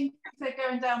 and I think they're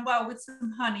going down well with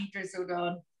some honey drizzled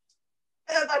on.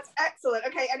 Oh, that's excellent.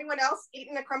 Okay, anyone else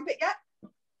eaten a crumpet yet?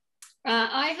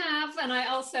 I have, and I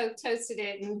also toasted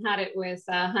it and had it with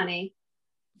honey.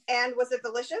 And was it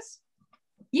delicious?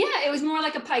 Yeah, it was more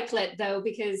like a pikelet though,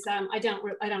 because I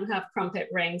don't have crumpet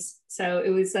rings, so it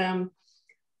was.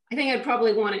 I think I'd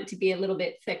probably want it to be a little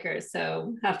bit thicker,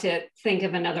 so have to think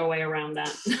of another way around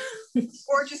that.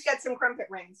 Or just get some crumpet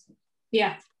rings.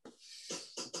 Yeah.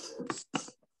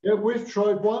 Yeah, we've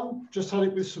tried one, just had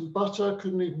it with some butter,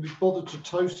 couldn't even be bothered to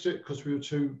toast it because we were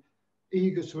too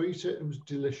eager to eat it. It was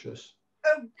delicious.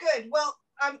 Oh, good. Well,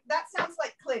 that sounds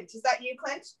like Clint. Is that you,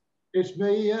 Clint? It's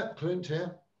me, yeah, Clint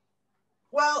here.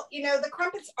 Well, you know, the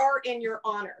crumpets are in your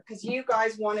honor because you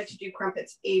guys wanted to do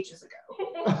crumpets ages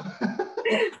ago.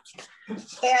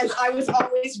 And I was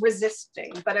always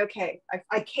resisting, but okay,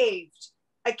 I caved.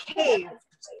 I caved.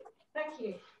 Thank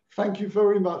you. Thank you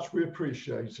very much. We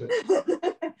appreciate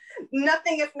it.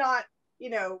 Nothing if not, you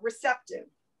know, receptive.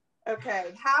 Okay,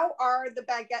 how are the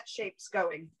baguette shapes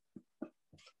going?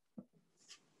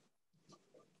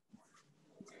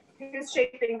 Who's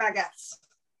shaping baguettes?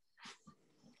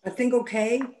 I think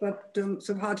okay, but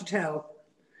so hard to tell.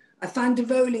 I find the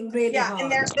rolling really hard. Yeah,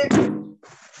 and they're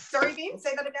sorry, Bean,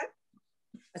 say that again.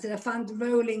 I said I found the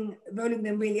rolling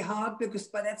them really hard because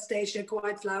by that stage they're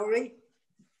quite floury.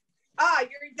 Ah,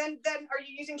 then are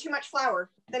you using too much flour?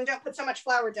 Then don't put so much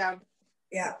flour down.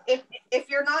 Yeah. If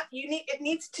you're not, it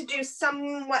needs to do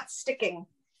somewhat sticking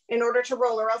in order to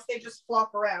roll, or else they just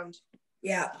flop around.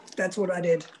 Yeah, that's what I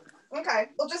did. Okay,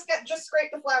 well just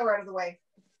scrape the flour out of the way.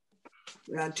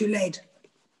 Too late.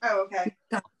 Oh, okay.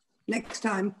 Next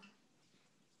time.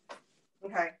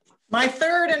 Okay. My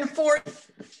third and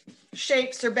fourth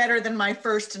shapes are better than my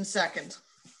first and second.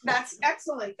 That's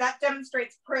excellent. That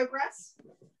demonstrates progress.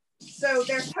 So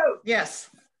there's hope. Yes.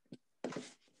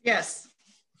 Yes.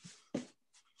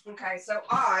 Okay, so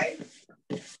I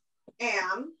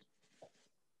am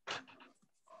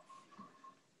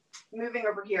moving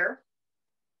over here.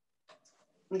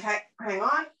 Okay, hang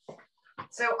on.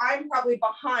 So I'm probably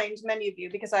behind many of you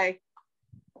because I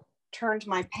turned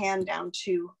my pan down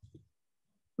too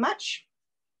much.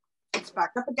 It's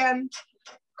back up again.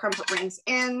 Crumpet rings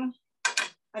in.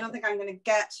 I don't think I'm going to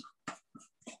get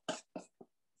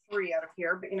 3 out of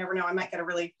here, but you never know. I might get a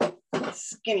really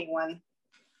skinny one.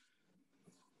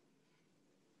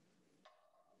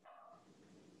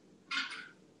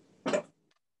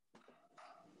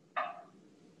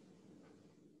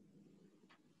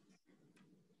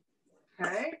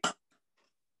 Okay.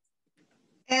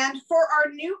 And for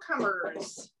our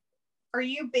newcomers, are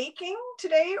you baking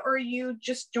today or are you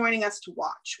just joining us to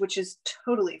watch, which is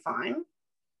totally fine?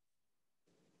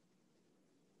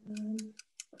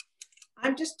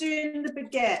 I'm just doing the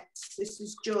baguettes. This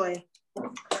is Joy.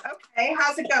 Okay,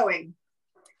 how's it going?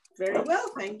 Very well,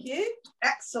 thank you.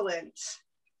 Excellent.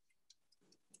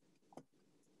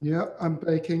 Yeah, I'm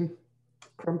baking.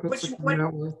 Crumpets are coming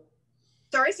out well.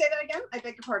 Sorry, say that again? I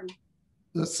beg your pardon.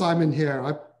 There's Simon here.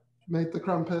 I made the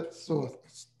crumpets, or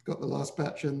got the last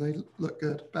batch in. They look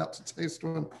good. About to taste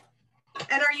one.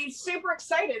 And are you super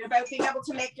excited about being able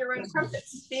to make your own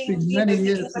crumpets? It's been many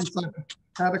years since I've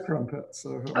had a crumpet.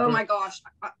 So. Oh my gosh.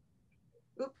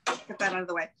 Oops, get that out of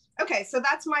the way. Okay, so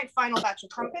that's my final batch of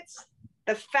crumpets.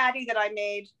 The fatty that I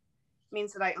made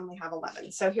means that I only have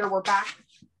 11. So here we're back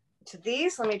to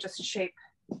these. Let me just shape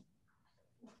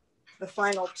the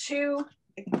final 2.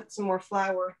 I can put some more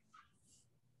flour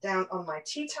down on my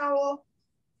tea towel.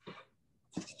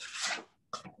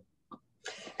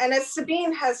 And as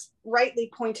Sabine has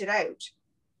rightly pointed out,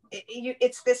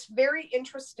 it's this very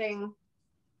interesting,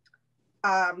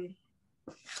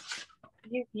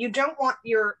 you don't want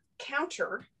your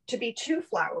counter to be too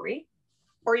floury,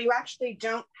 or you actually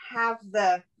don't have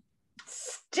the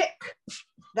stick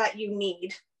that you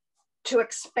need to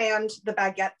expand the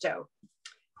baguette dough.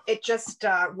 It just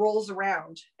rolls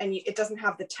around, and it doesn't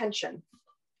have the tension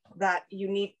that you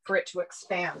need for it to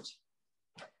expand.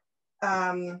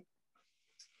 I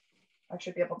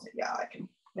should be able to, yeah, I can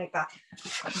make that.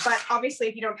 But obviously,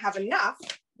 if you don't have enough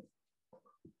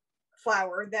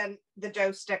flour, then the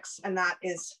dough sticks, and that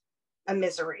is a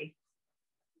misery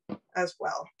as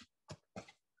well.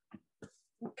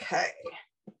 Okay.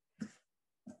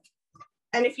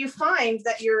 And if you find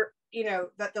that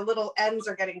that the little ends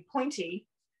are getting pointy,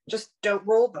 just don't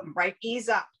roll them, right? Ease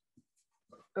up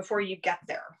before you get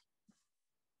there.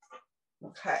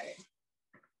 Okay.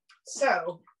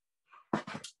 So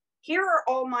here are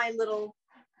all my little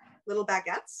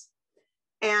baguettes.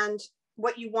 And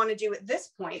what you want to do at this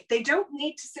point, they don't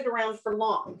need to sit around for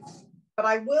long, but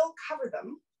I will cover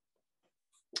them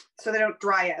so they don't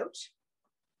dry out.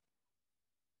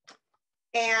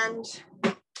 And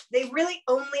they really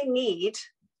only need,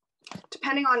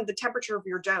 depending on the temperature of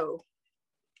your dough,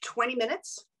 20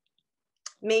 minutes,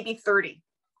 maybe 30.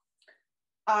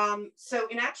 So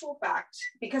in actual fact,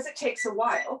 because it takes a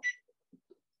while,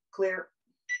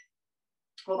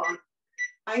 hold on.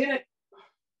 I'm gonna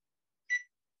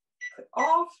put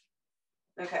off.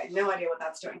 Okay, no idea what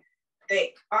that's doing.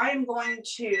 Bake. I'm going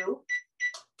to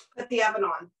put the oven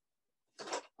on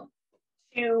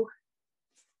to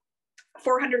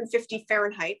 450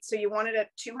 Fahrenheit. So you want it at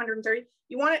 230.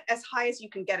 You want it as high as you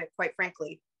can get it, quite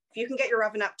frankly. If you can get your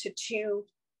oven up to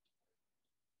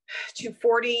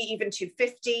 240, even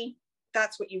 250,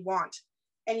 that's what you want.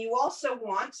 And you also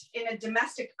want, in a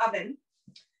domestic oven,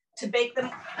 to bake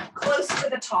them close to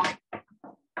the top.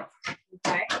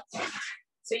 Okay.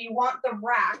 So you want the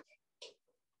rack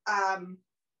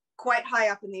quite high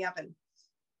up in the oven.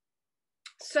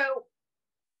 So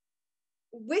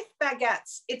with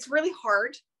baguettes, it's really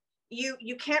hard.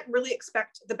 You can't really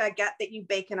expect the baguette that you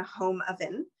bake in a home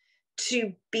oven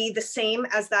to be the same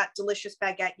as that delicious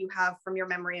baguette you have from your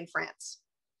memory in France.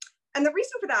 And the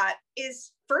reason for that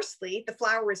is, firstly, the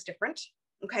flour is different.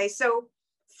 Okay, so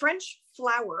French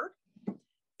flour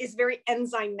is very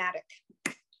enzymatic.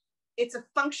 It's a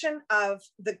function of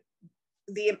the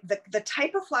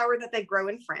type of flour that they grow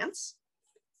in France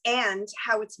and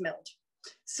how it's milled.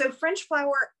 So French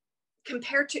flour,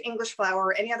 compared to English flour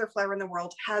or any other flour in the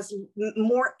world, has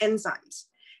more enzymes.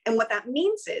 And what that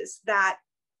means is that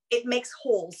it makes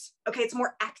holes. Okay, it's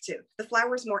more active. The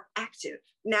flour is more active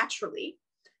naturally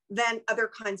than other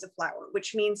kinds of flour,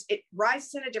 which means it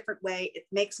rises in a different way. It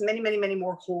makes many, many, many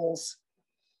more holes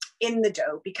in the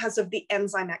dough because of the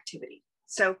enzyme activity.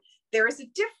 So there is a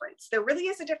difference. There really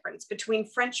is a difference between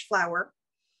French flour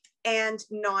and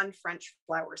non-French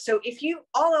flour. So if you,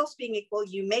 all else being equal,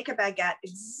 you make a baguette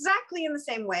exactly in the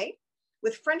same way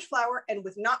with French flour and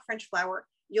with not French flour,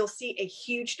 you'll see a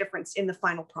huge difference in the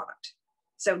final product.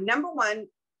 So number one,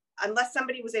 unless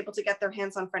somebody was able to get their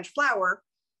hands on French flour,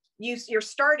 you're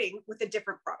starting with a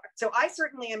different product. So I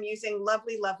certainly am using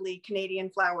lovely, lovely Canadian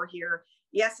flour here.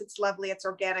 Yes, it's lovely, it's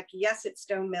organic. Yes, it's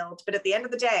stone milled, but at the end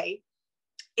of the day,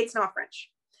 it's not French.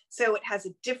 So it has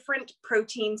a different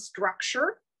protein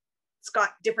structure. It's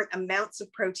got different amounts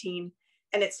of protein,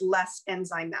 and it's less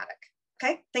enzymatic.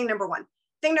 Okay, thing number one.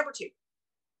 Thing number two,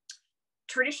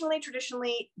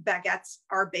 traditionally, baguettes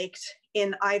are baked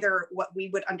in either what we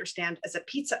would understand as a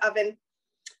pizza oven.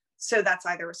 So that's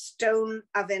either a stone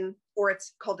oven or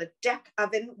it's called a deck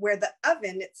oven, where the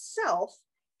oven itself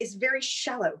is very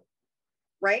shallow,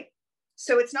 right?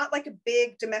 So it's not like a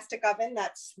big domestic oven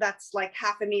that's like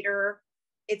half a meter.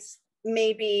 It's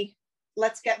maybe,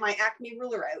 let's get my Acme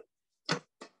ruler out.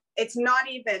 It's not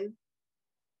even,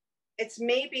 it's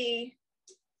maybe,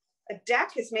 a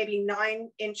deck is maybe 9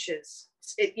 inches.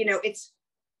 It's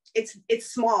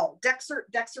small. Decks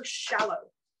are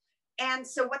shallow. And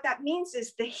so what that means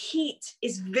is the heat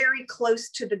is very close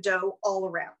to the dough all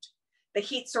around. The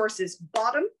heat source is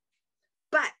bottom,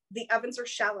 but the ovens are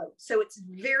shallow. So it's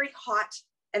very hot,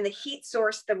 and the heat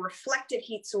source, the reflected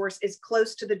heat source, is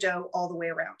close to the dough all the way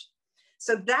around.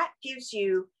 So that gives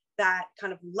you that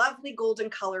kind of lovely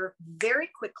golden color very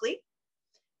quickly.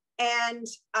 And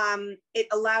it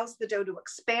allows the dough to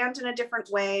expand in a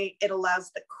different way. It allows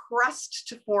the crust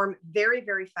to form very,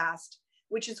 very fast,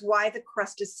 which is why the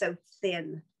crust is so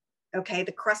thin. Okay,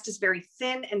 the crust is very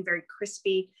thin and very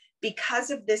crispy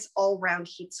because of this all-round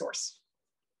heat source.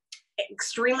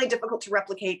 Extremely difficult to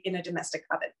replicate in a domestic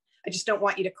oven. I just don't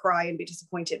want you to cry and be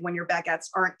disappointed when your baguettes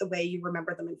aren't the way you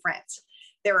remember them in France.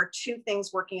 There are two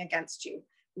things working against you.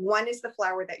 One is the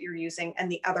flour that you're using,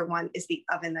 and the other one is the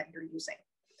oven that you're using.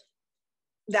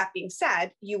 That being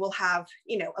said, you will have,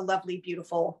 you know, a lovely,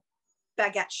 beautiful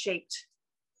baguette-shaped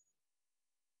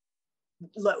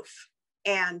loaf.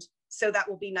 And so that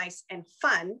will be nice and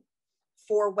fun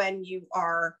for when you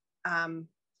are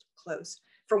closed,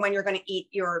 for when you're going to eat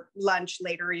your lunch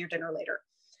later or your dinner later.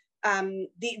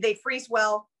 They freeze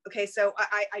well. Okay, so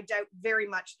I doubt very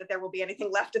much that there will be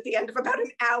anything left at the end of about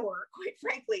an hour, quite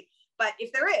frankly. But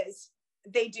if there is,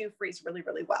 they do freeze really,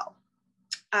 really well.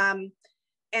 And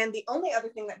the only other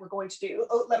thing that we're going to do,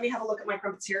 oh, let me have a look at my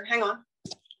crumpets here. Hang on.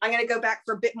 I'm going to go back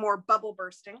for a bit more bubble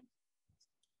bursting,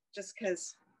 just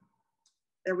because,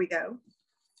 there we go.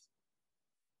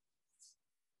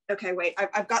 Okay, wait,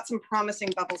 I've got some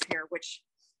promising bubbles here, which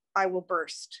I will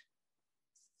burst.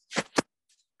 Okay,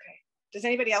 does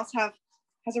anybody else have,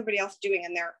 how's everybody else doing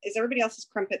in there? Is everybody else's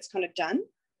crumpets kind of done?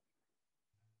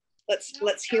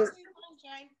 Let's hear.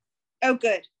 Oh,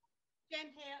 good. Jen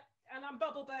here, and I'm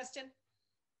bubble bursting.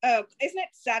 Oh, isn't it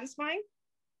satisfying?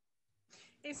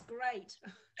 It's great.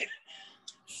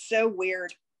 So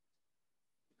weird.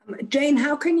 Jane,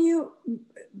 how can you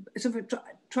sort of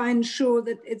try and ensure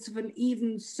that it's of an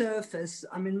even surface?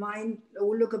 I mean, mine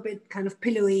all look a bit kind of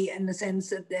pillowy in the sense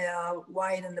that they are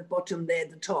wide on the bottom, they're at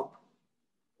the top.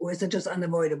 Or is it just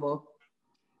unavoidable?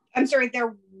 I'm sorry,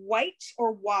 they're white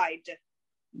or wide?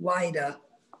 Wider.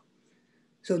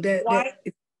 So they're I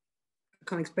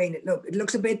can't explain it. Look, it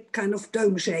looks a bit kind of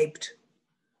dome shaped.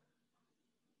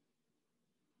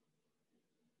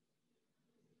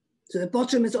 So the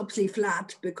bottom is obviously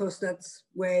flat because that's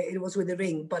where it was with the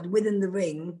ring, but within the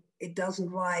ring, it doesn't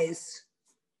rise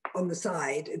on the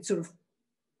side. It sort of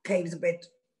caves a bit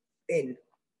in.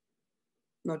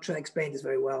 Not sure I explained this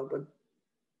very well, but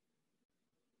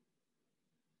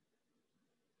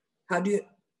how do you,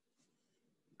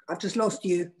 I've just lost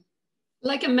you.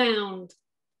 Like a mound.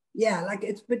 Yeah, like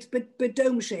it's but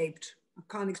dome shaped. I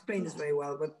can't explain this very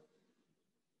well, but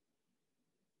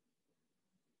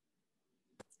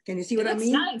can you see what I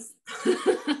mean? Nice.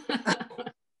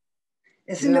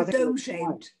 It's in a dome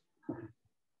shaped.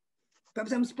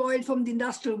 Perhaps I'm spoiled from the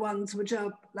industrial ones, which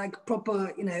are like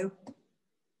proper, you know.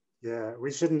 Yeah,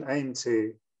 we shouldn't aim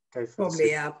to go for probably,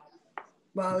 yeah.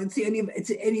 Well, it's the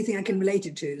only thing I can relate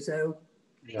it to, so.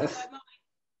 Yeah.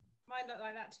 Mine look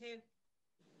like that too.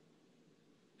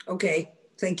 Okay,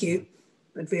 thank you.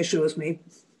 That reassures me.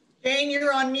 Jane,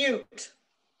 you're on mute.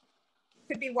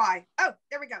 Could be why. Oh,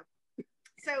 there we go.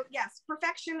 So yes,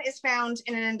 perfection is found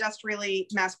in an industrially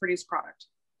mass-produced product.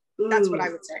 That's what I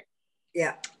would say.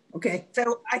 Yeah. Okay.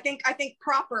 So I think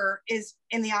proper is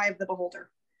in the eye of the beholder.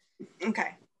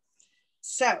 Okay.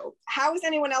 So how is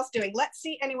anyone else doing? Let's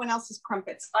see anyone else's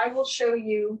crumpets. I will show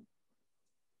you.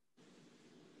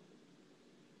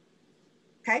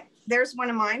 Okay, there's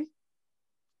one of mine.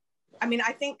 I mean,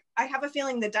 I have a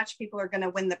feeling the Dutch people are going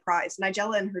to win the prize.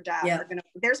 Nigella and her dad are going to.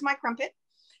 There's my crumpet.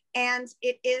 And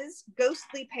it is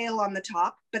ghostly pale on the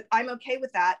top, but I'm okay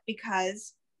with that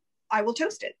because I will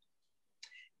toast it.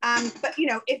 But you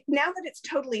know, if now that it's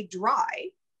totally dry,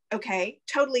 okay,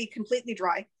 totally, completely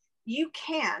dry, you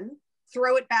can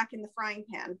throw it back in the frying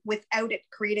pan without it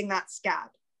creating that scab.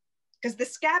 Because the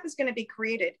scab is going to be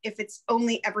created if it's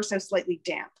only ever so slightly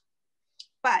damp.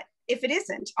 But if it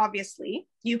isn't, obviously,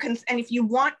 you can, and if you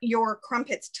want your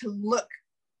crumpets to look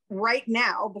right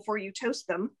now before you toast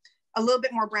them, a little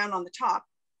bit more brown on the top,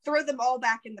 throw them all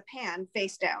back in the pan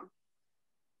face down.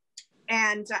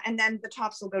 And then the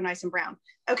tops will go nice and brown.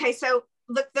 Okay, so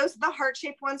look, the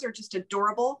heart-shaped ones are just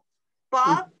adorable.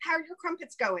 Bob, how are your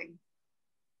crumpets going?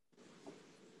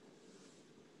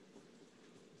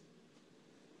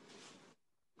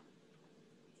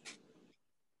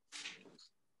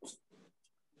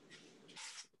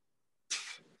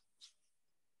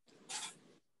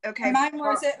 Okay. Mine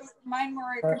were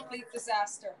a complete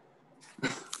disaster.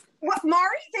 What,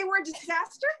 Mari? They were a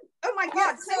disaster? Oh my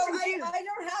God. So I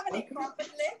don't have any crumpet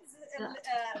lids.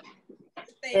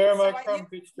 There are my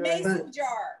crumpets, Mason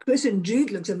jar. Listen, Jude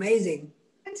looks amazing.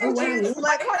 Oh, wow.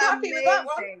 Like, quite happy with that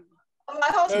one. My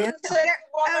husband said,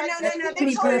 no.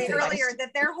 They told me earlier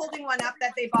that they're holding one up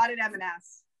that they bought at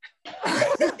M&S.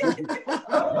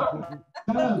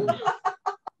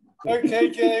 Okay,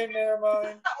 Jane, never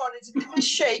mind. That one is in the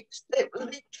shape.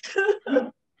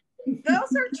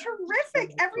 Those are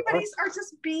terrific. Everybody's are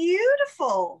just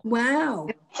beautiful. Wow.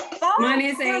 Oh, mine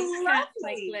is a cat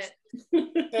plate.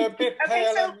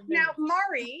 Okay, so now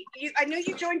Mari, I know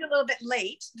you joined a little bit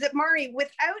late. That Mari,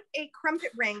 without a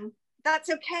crumpet ring, that's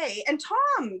okay. And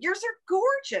Tom, yours are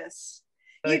gorgeous.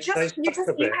 You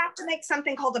have to make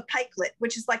something called a pikelet,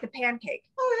 which is like a pancake.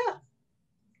 Oh yeah.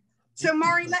 So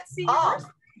Mari, let's see yours.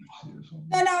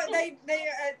 No, they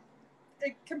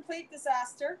a complete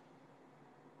disaster.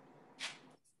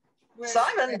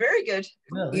 Simon, very good.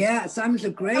 Yeah, Simon's a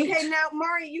great. Okay, now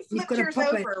Mari, you flipped yours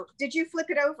over. Did you flip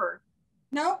it over?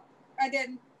 No, I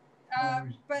didn't.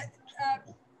 But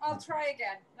I'll try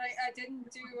again. I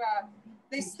didn't do.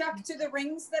 They stuck to the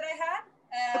rings that I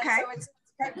had. Okay. So it's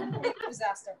a complete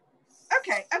disaster.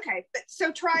 Okay. But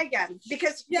so try again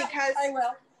because I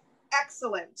will.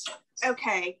 Excellent.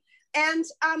 Okay. And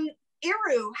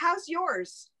Iru, how's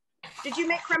yours? Did you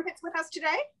make crumpets with us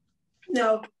today?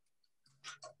 No.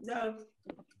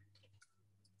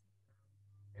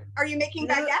 Are you making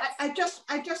baguettes?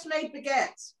 I just made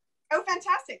baguettes. Oh,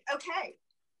 fantastic. Okay.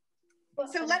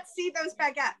 So let's see those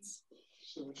baguettes.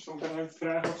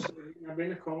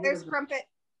 There's crumpet.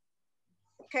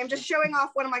 Okay, I'm just showing off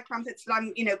one of my crumpets that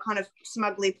I'm, kind of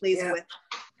smugly pleased with.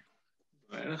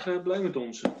 Erg blij met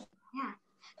ons. Yeah,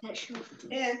 that should.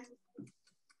 Yeah.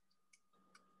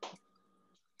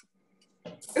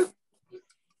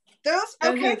 Those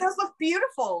look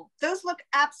beautiful. Those look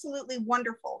absolutely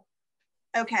wonderful.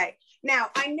 Okay,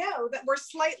 now I know that we're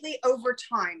slightly over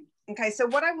time. Okay, so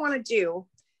what I want to do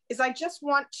is I just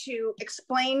want to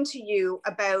explain to you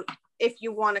about if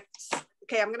you want to,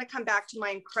 okay, I'm going to come back to my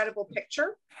incredible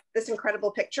picture, this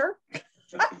incredible picture,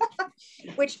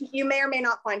 which you may or may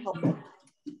not find helpful.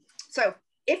 So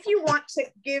if you want to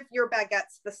give your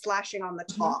baguettes the slashing on the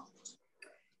top,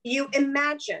 you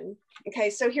imagine, okay,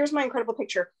 so here's my incredible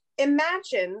picture.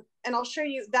 Imagine, and I'll show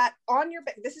you that on your,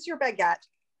 this is your baguette.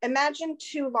 Imagine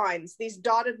two lines, these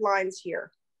dotted lines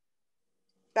here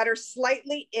that are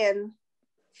slightly in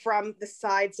from the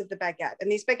sides of the baguette.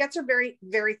 And these baguettes are very,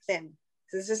 very thin.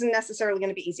 So this isn't necessarily going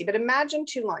to be easy, but imagine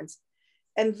two lines.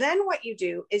 And then what you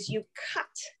do is you cut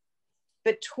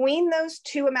between those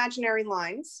two imaginary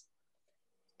lines,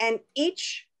 and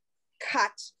each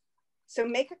cut, so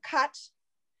make a cut,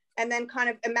 and then kind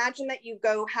of imagine that you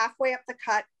go halfway up the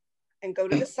cut and go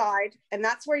to the side, and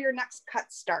that's where your next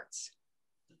cut starts.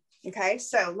 Okay,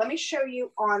 so let me show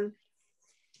you on,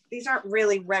 these aren't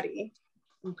really ready,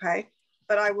 okay,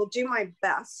 but I will do my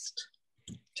best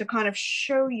to kind of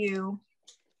show you,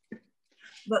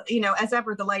 but as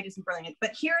ever, the light isn't brilliant,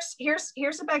 but here's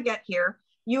a baguette here.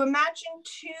 You imagine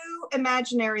two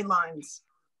imaginary lines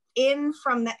in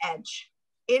from the edge,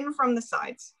 in from the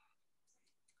sides,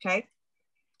 okay?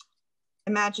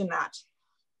 Imagine that.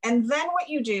 And then what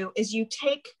you do is you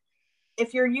take,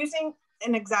 if you're using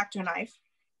an X-Acto knife,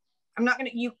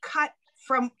 you cut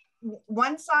from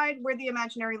one side where the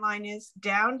imaginary line is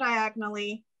down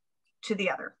diagonally to the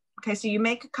other. Okay, so you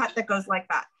make a cut that goes like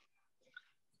that.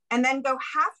 And then go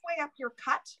halfway up your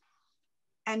cut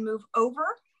and move over,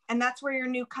 and that's where your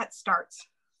new cut starts.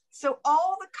 So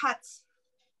all the cuts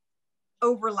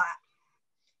overlap,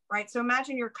 right? So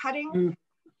imagine you're cutting,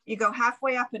 you go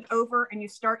halfway up and over, and you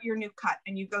start your new cut,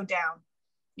 and you go down.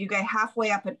 You go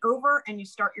halfway up and over, and you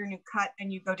start your new cut,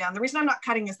 and you go down. The reason I'm not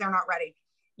cutting is they're not ready.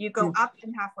 You go up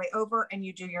and halfway over, and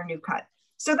you do your new cut.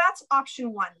 So that's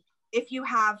option one, if you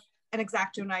have an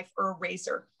X-Acto knife or a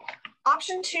razor.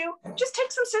 Option two, just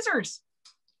take some scissors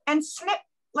and snip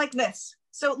like this.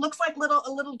 So it looks like a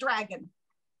little dragon,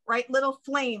 right? Little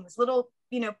flames, little,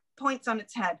 points on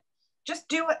its head. Just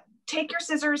do it. Take your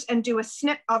scissors and do a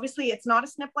snip. Obviously, it's not a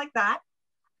snip like that.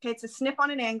 Okay, it's a snip on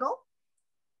an angle.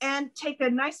 And take a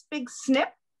nice big snip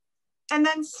and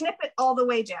then snip it all the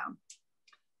way down.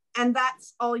 And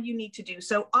that's all you need to do.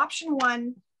 So option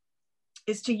one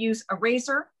is to use a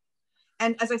razor.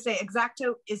 And as I say,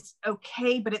 X-Acto is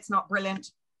okay, but it's not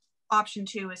brilliant. Option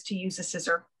two is to use a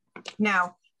scissor.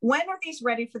 Now, when are these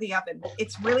ready for the oven?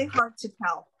 It's really hard to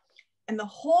tell. And the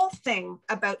whole thing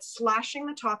about slashing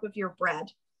the top of your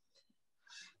bread,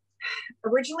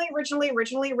 originally,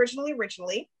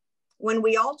 when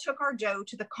we all took our dough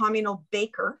to the communal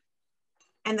baker,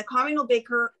 and the communal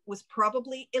baker was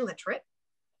probably illiterate,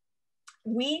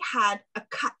 we had a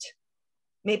cut,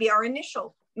 maybe our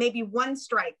initial, maybe one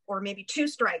stripe, or maybe two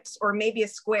stripes, or maybe a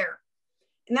square.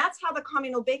 And that's how the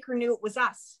communal baker knew it was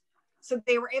us. So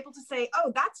they were able to say,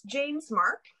 oh, that's Jane's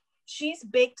mark. She's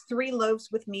baked 3 loaves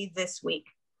with me this week.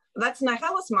 That's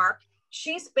Nahella's mark.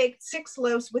 She's baked 6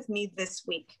 loaves with me this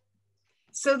week.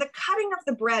 So the cutting of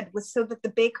the bread was so that the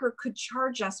baker could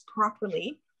charge us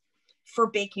properly for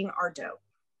baking our dough,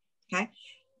 okay?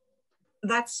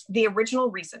 That's the original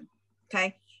reason,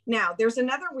 okay? Now, there's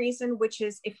another reason, which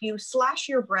is if you slash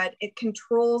your bread, it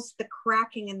controls the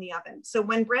cracking in the oven. So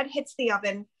when bread hits the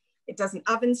oven, it does an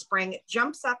oven spring, it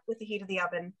jumps up with the heat of the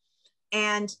oven,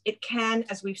 And it can,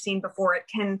 as we've seen before, it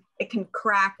can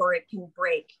crack or it can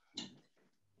break.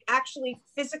 Actually,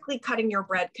 physically cutting your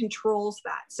bread controls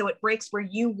that. So it breaks where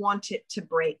you want it to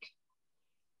break.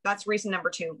 That's reason number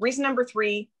 2. Reason number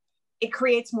 3, it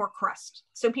creates more crust.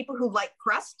 So people who like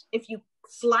crust, if you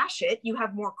slash it, you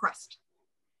have more crust.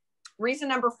 Reason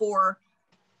number 4,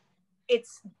 it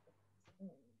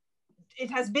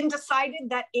has been decided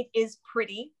that it is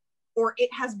pretty, or it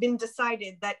has been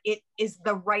decided that it is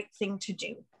the right thing to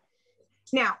do.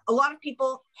 Now, a lot of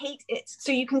people hate it.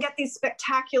 So you can get these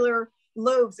spectacular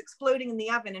loaves exploding in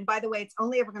the oven. And by the way, it's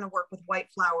only ever going to work with white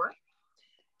flour.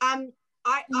 I'm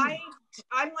like,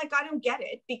 I don't get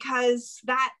it, because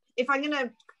that, if I'm going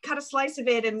to cut a slice of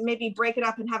it and maybe break it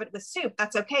up and have it with soup,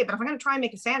 that's okay. But if I'm going to try and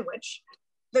make a sandwich,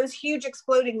 those huge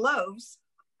exploding loaves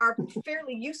are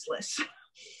fairly useless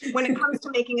when it comes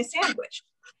to making a sandwich.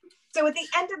 So at the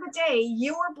end of the day,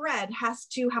 your bread has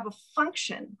to have a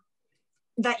function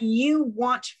that you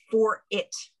want for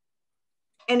it.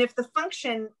 And if the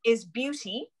function is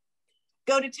beauty,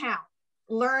 go to town.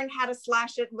 Learn how to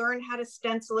slash it, learn how to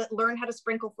stencil it, learn how to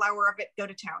sprinkle flour of it, go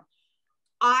to town.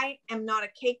 I am not a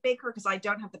cake baker because I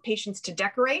don't have the patience to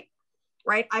decorate,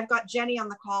 right? I've got Jenny on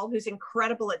the call who's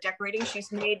incredible at decorating.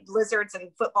 She's made lizards and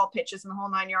football pitches in the whole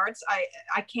 9 yards.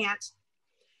 I can't.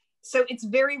 So it's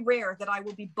very rare that I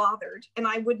will be bothered, and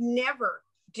I would never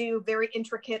do very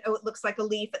intricate, oh, it looks like a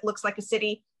leaf, it looks like a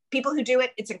city. People who do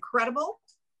it, it's incredible.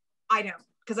 I don't,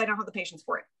 because I don't have the patience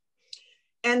for it.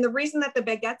 And the reason that the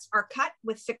baguettes are cut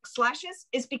with 6 slashes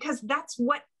is because that's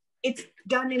what it's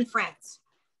done in France,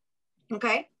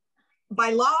 okay?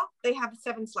 By law, they have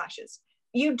 7 slashes.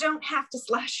 You don't have to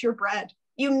slash your bread.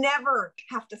 You never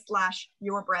have to slash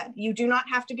your bread. You do not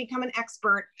have to become an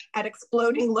expert at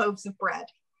exploding loaves of bread.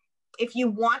 If you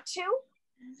want to,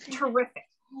 terrific,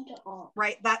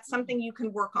 right? That's something you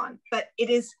can work on, but it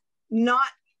is not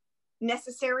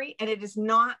necessary, and it is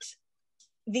not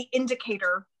the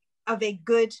indicator of a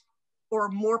good or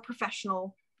more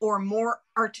professional or more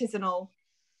artisanal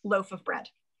loaf of bread.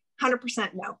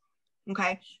 100% no,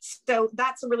 okay? So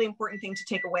that's a really important thing to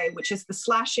take away, which is the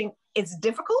slashing is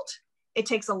difficult. It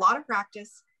takes a lot of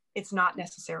practice. It's not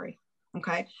necessary,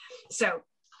 okay? So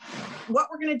what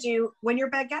we're gonna do when your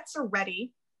baguettes are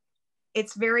ready,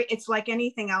 it's like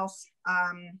anything else.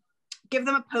 Give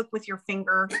them a poke with your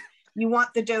finger. You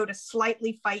want the dough to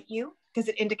slightly fight you because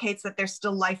it indicates that there's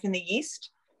still life in the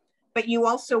yeast. But you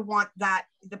also want that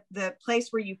the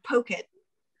place where you poke it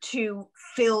to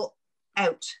fill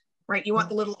out, right? You want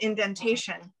the little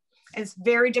indentation. And it's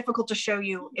very difficult to show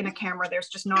you in a camera. There's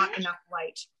just not enough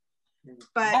light.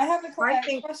 But I have a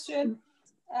question.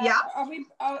 Yeah.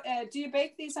 Do you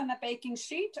bake these on a baking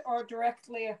sheet or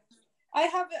directly? I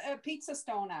have a pizza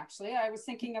stone, actually. I was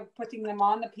thinking of putting them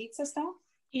on the pizza stone.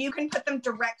 You can put them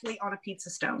directly on a pizza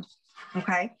stone,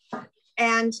 okay?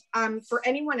 And for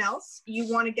anyone else,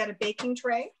 you want to get a baking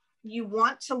tray. You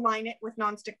want to line it with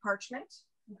nonstick parchment,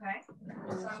 okay?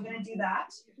 So I'm going to do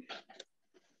that.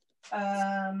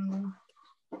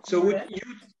 So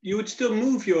you would still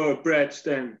move your breads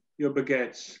then, your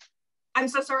baguettes? I'm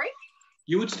so sorry?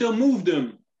 You would still move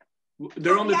them?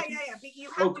 They're on the... Yeah. But you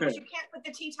have to, because you can't put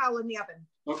the tea towel in the oven.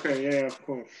 Okay, yeah, of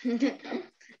course.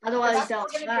 Otherwise, they'll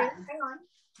Hang on.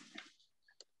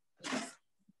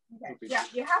 Okay. Yeah,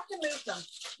 you have to move them.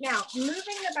 Now, moving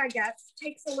the baguettes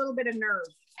takes a little bit of nerve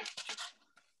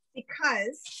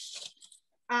because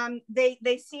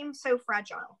they seem so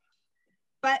fragile.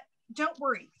 But don't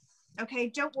worry, okay?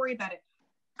 Don't worry about it.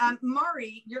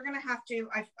 Mari, you're going to have to,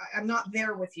 I'm not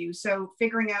there with you, so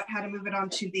figuring out how to move it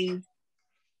onto the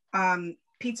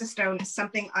pizza stone is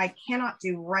something I cannot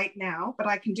do right now, but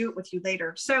I can do it with you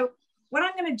later. So what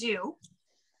I'm going to do,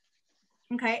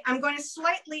 okay, I'm going to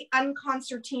slightly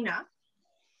unconcertina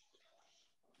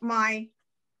my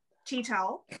tea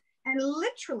towel and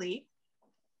literally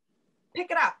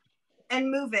pick it up and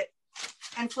move it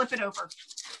and flip it over,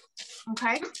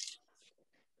 okay?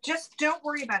 Just don't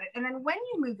worry about it. And then when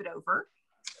you move it over,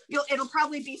 it'll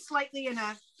probably be slightly in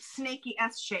a snaky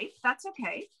S shape. That's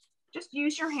okay. Just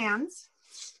use your hands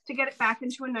to get it back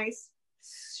into a nice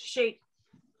shape.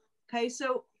 Okay,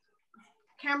 so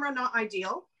camera not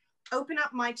ideal. Open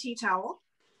up my tea towel,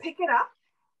 pick it up,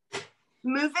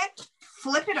 move it,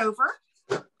 flip it over,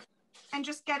 and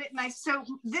just get it nice. So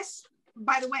this,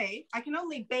 by the way, I can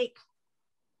only bake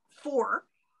 4.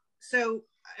 So,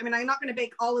 I mean, I'm not going to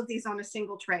bake all of these on a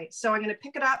single tray. So I'm going to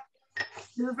pick it up,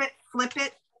 move it, flip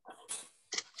it.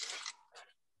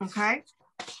 Okay.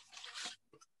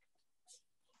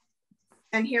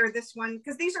 And here, this one,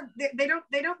 because these are, they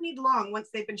don't need long once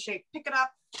they've been shaped. Pick it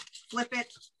up, flip it.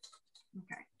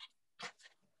 Okay.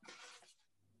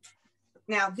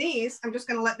 Now these, I'm just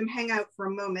going to let them hang out for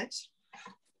a moment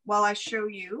while I show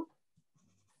you.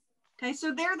 Okay,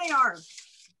 so there they are.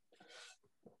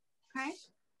 Okay.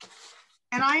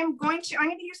 And I'm going to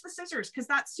use the scissors because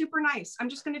that's super nice. I'm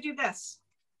just going to do this.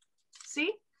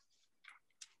 See?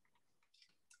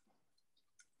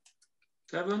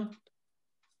 7. Yeah,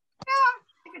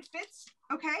 I think it fits.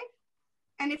 Okay.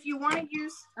 And if you want to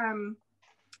use an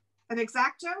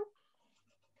X-Acto,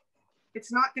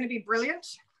 it's not going to be brilliant.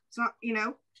 It's not, you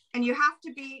know, and you have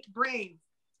to be brave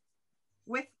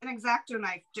with an X-Acto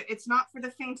knife. It's not for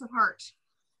the faint of heart.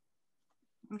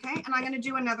 Okay. And I'm going to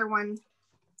do another one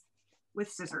with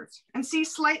scissors and see,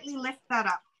 slightly lift that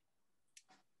up.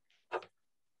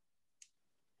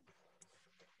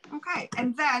 Okay,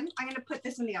 and then I'm going to put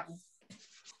this in the oven.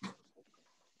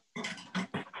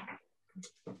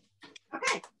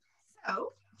 Okay,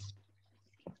 so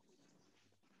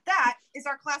that is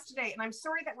our class today. And I'm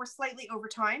sorry that we're slightly over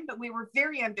time, but we were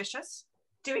very ambitious,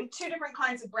 doing 2 different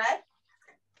kinds of bread.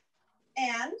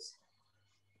 And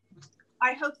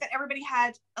I hope that everybody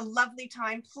had a lovely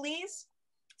time. Please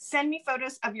send me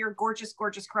photos of your gorgeous,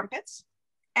 gorgeous crumpets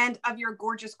and of your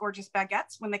gorgeous, gorgeous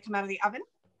baguettes when they come out of the oven.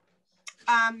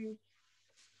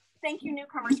 Thank you,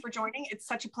 newcomers, for joining. It's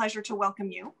such a pleasure to welcome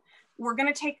you. We're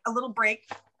going to take a little break,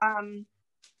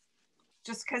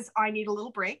 just because I need a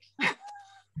little break.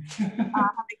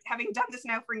 Having done this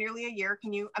now for nearly a year,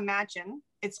 can you imagine?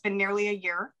 It's been nearly a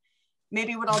year.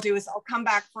 Maybe what I'll do is I'll come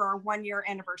back for our 1-year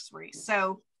anniversary.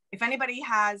 So if anybody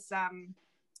has,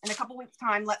 in a couple weeks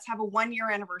time, let's have a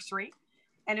 1-year anniversary.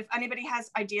 And if anybody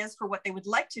has ideas for what they would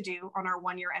like to do on our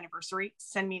 1-year anniversary,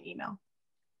 send me an email.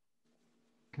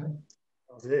 Okay.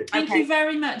 Thank you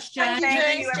very much, Jen.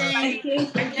 Thank you, everybody.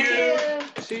 Thank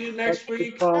you. See you next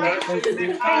week. Thank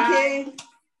you. Thank you.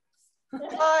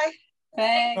 Bye.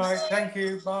 Thanks. Bye. Thank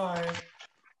you. Bye.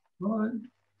 Bye.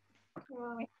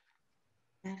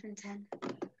 11:10.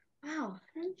 Wow,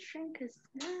 I didn't shrink as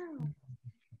now.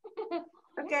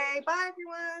 Okay, bye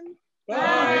everyone.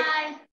 Bye. Bye.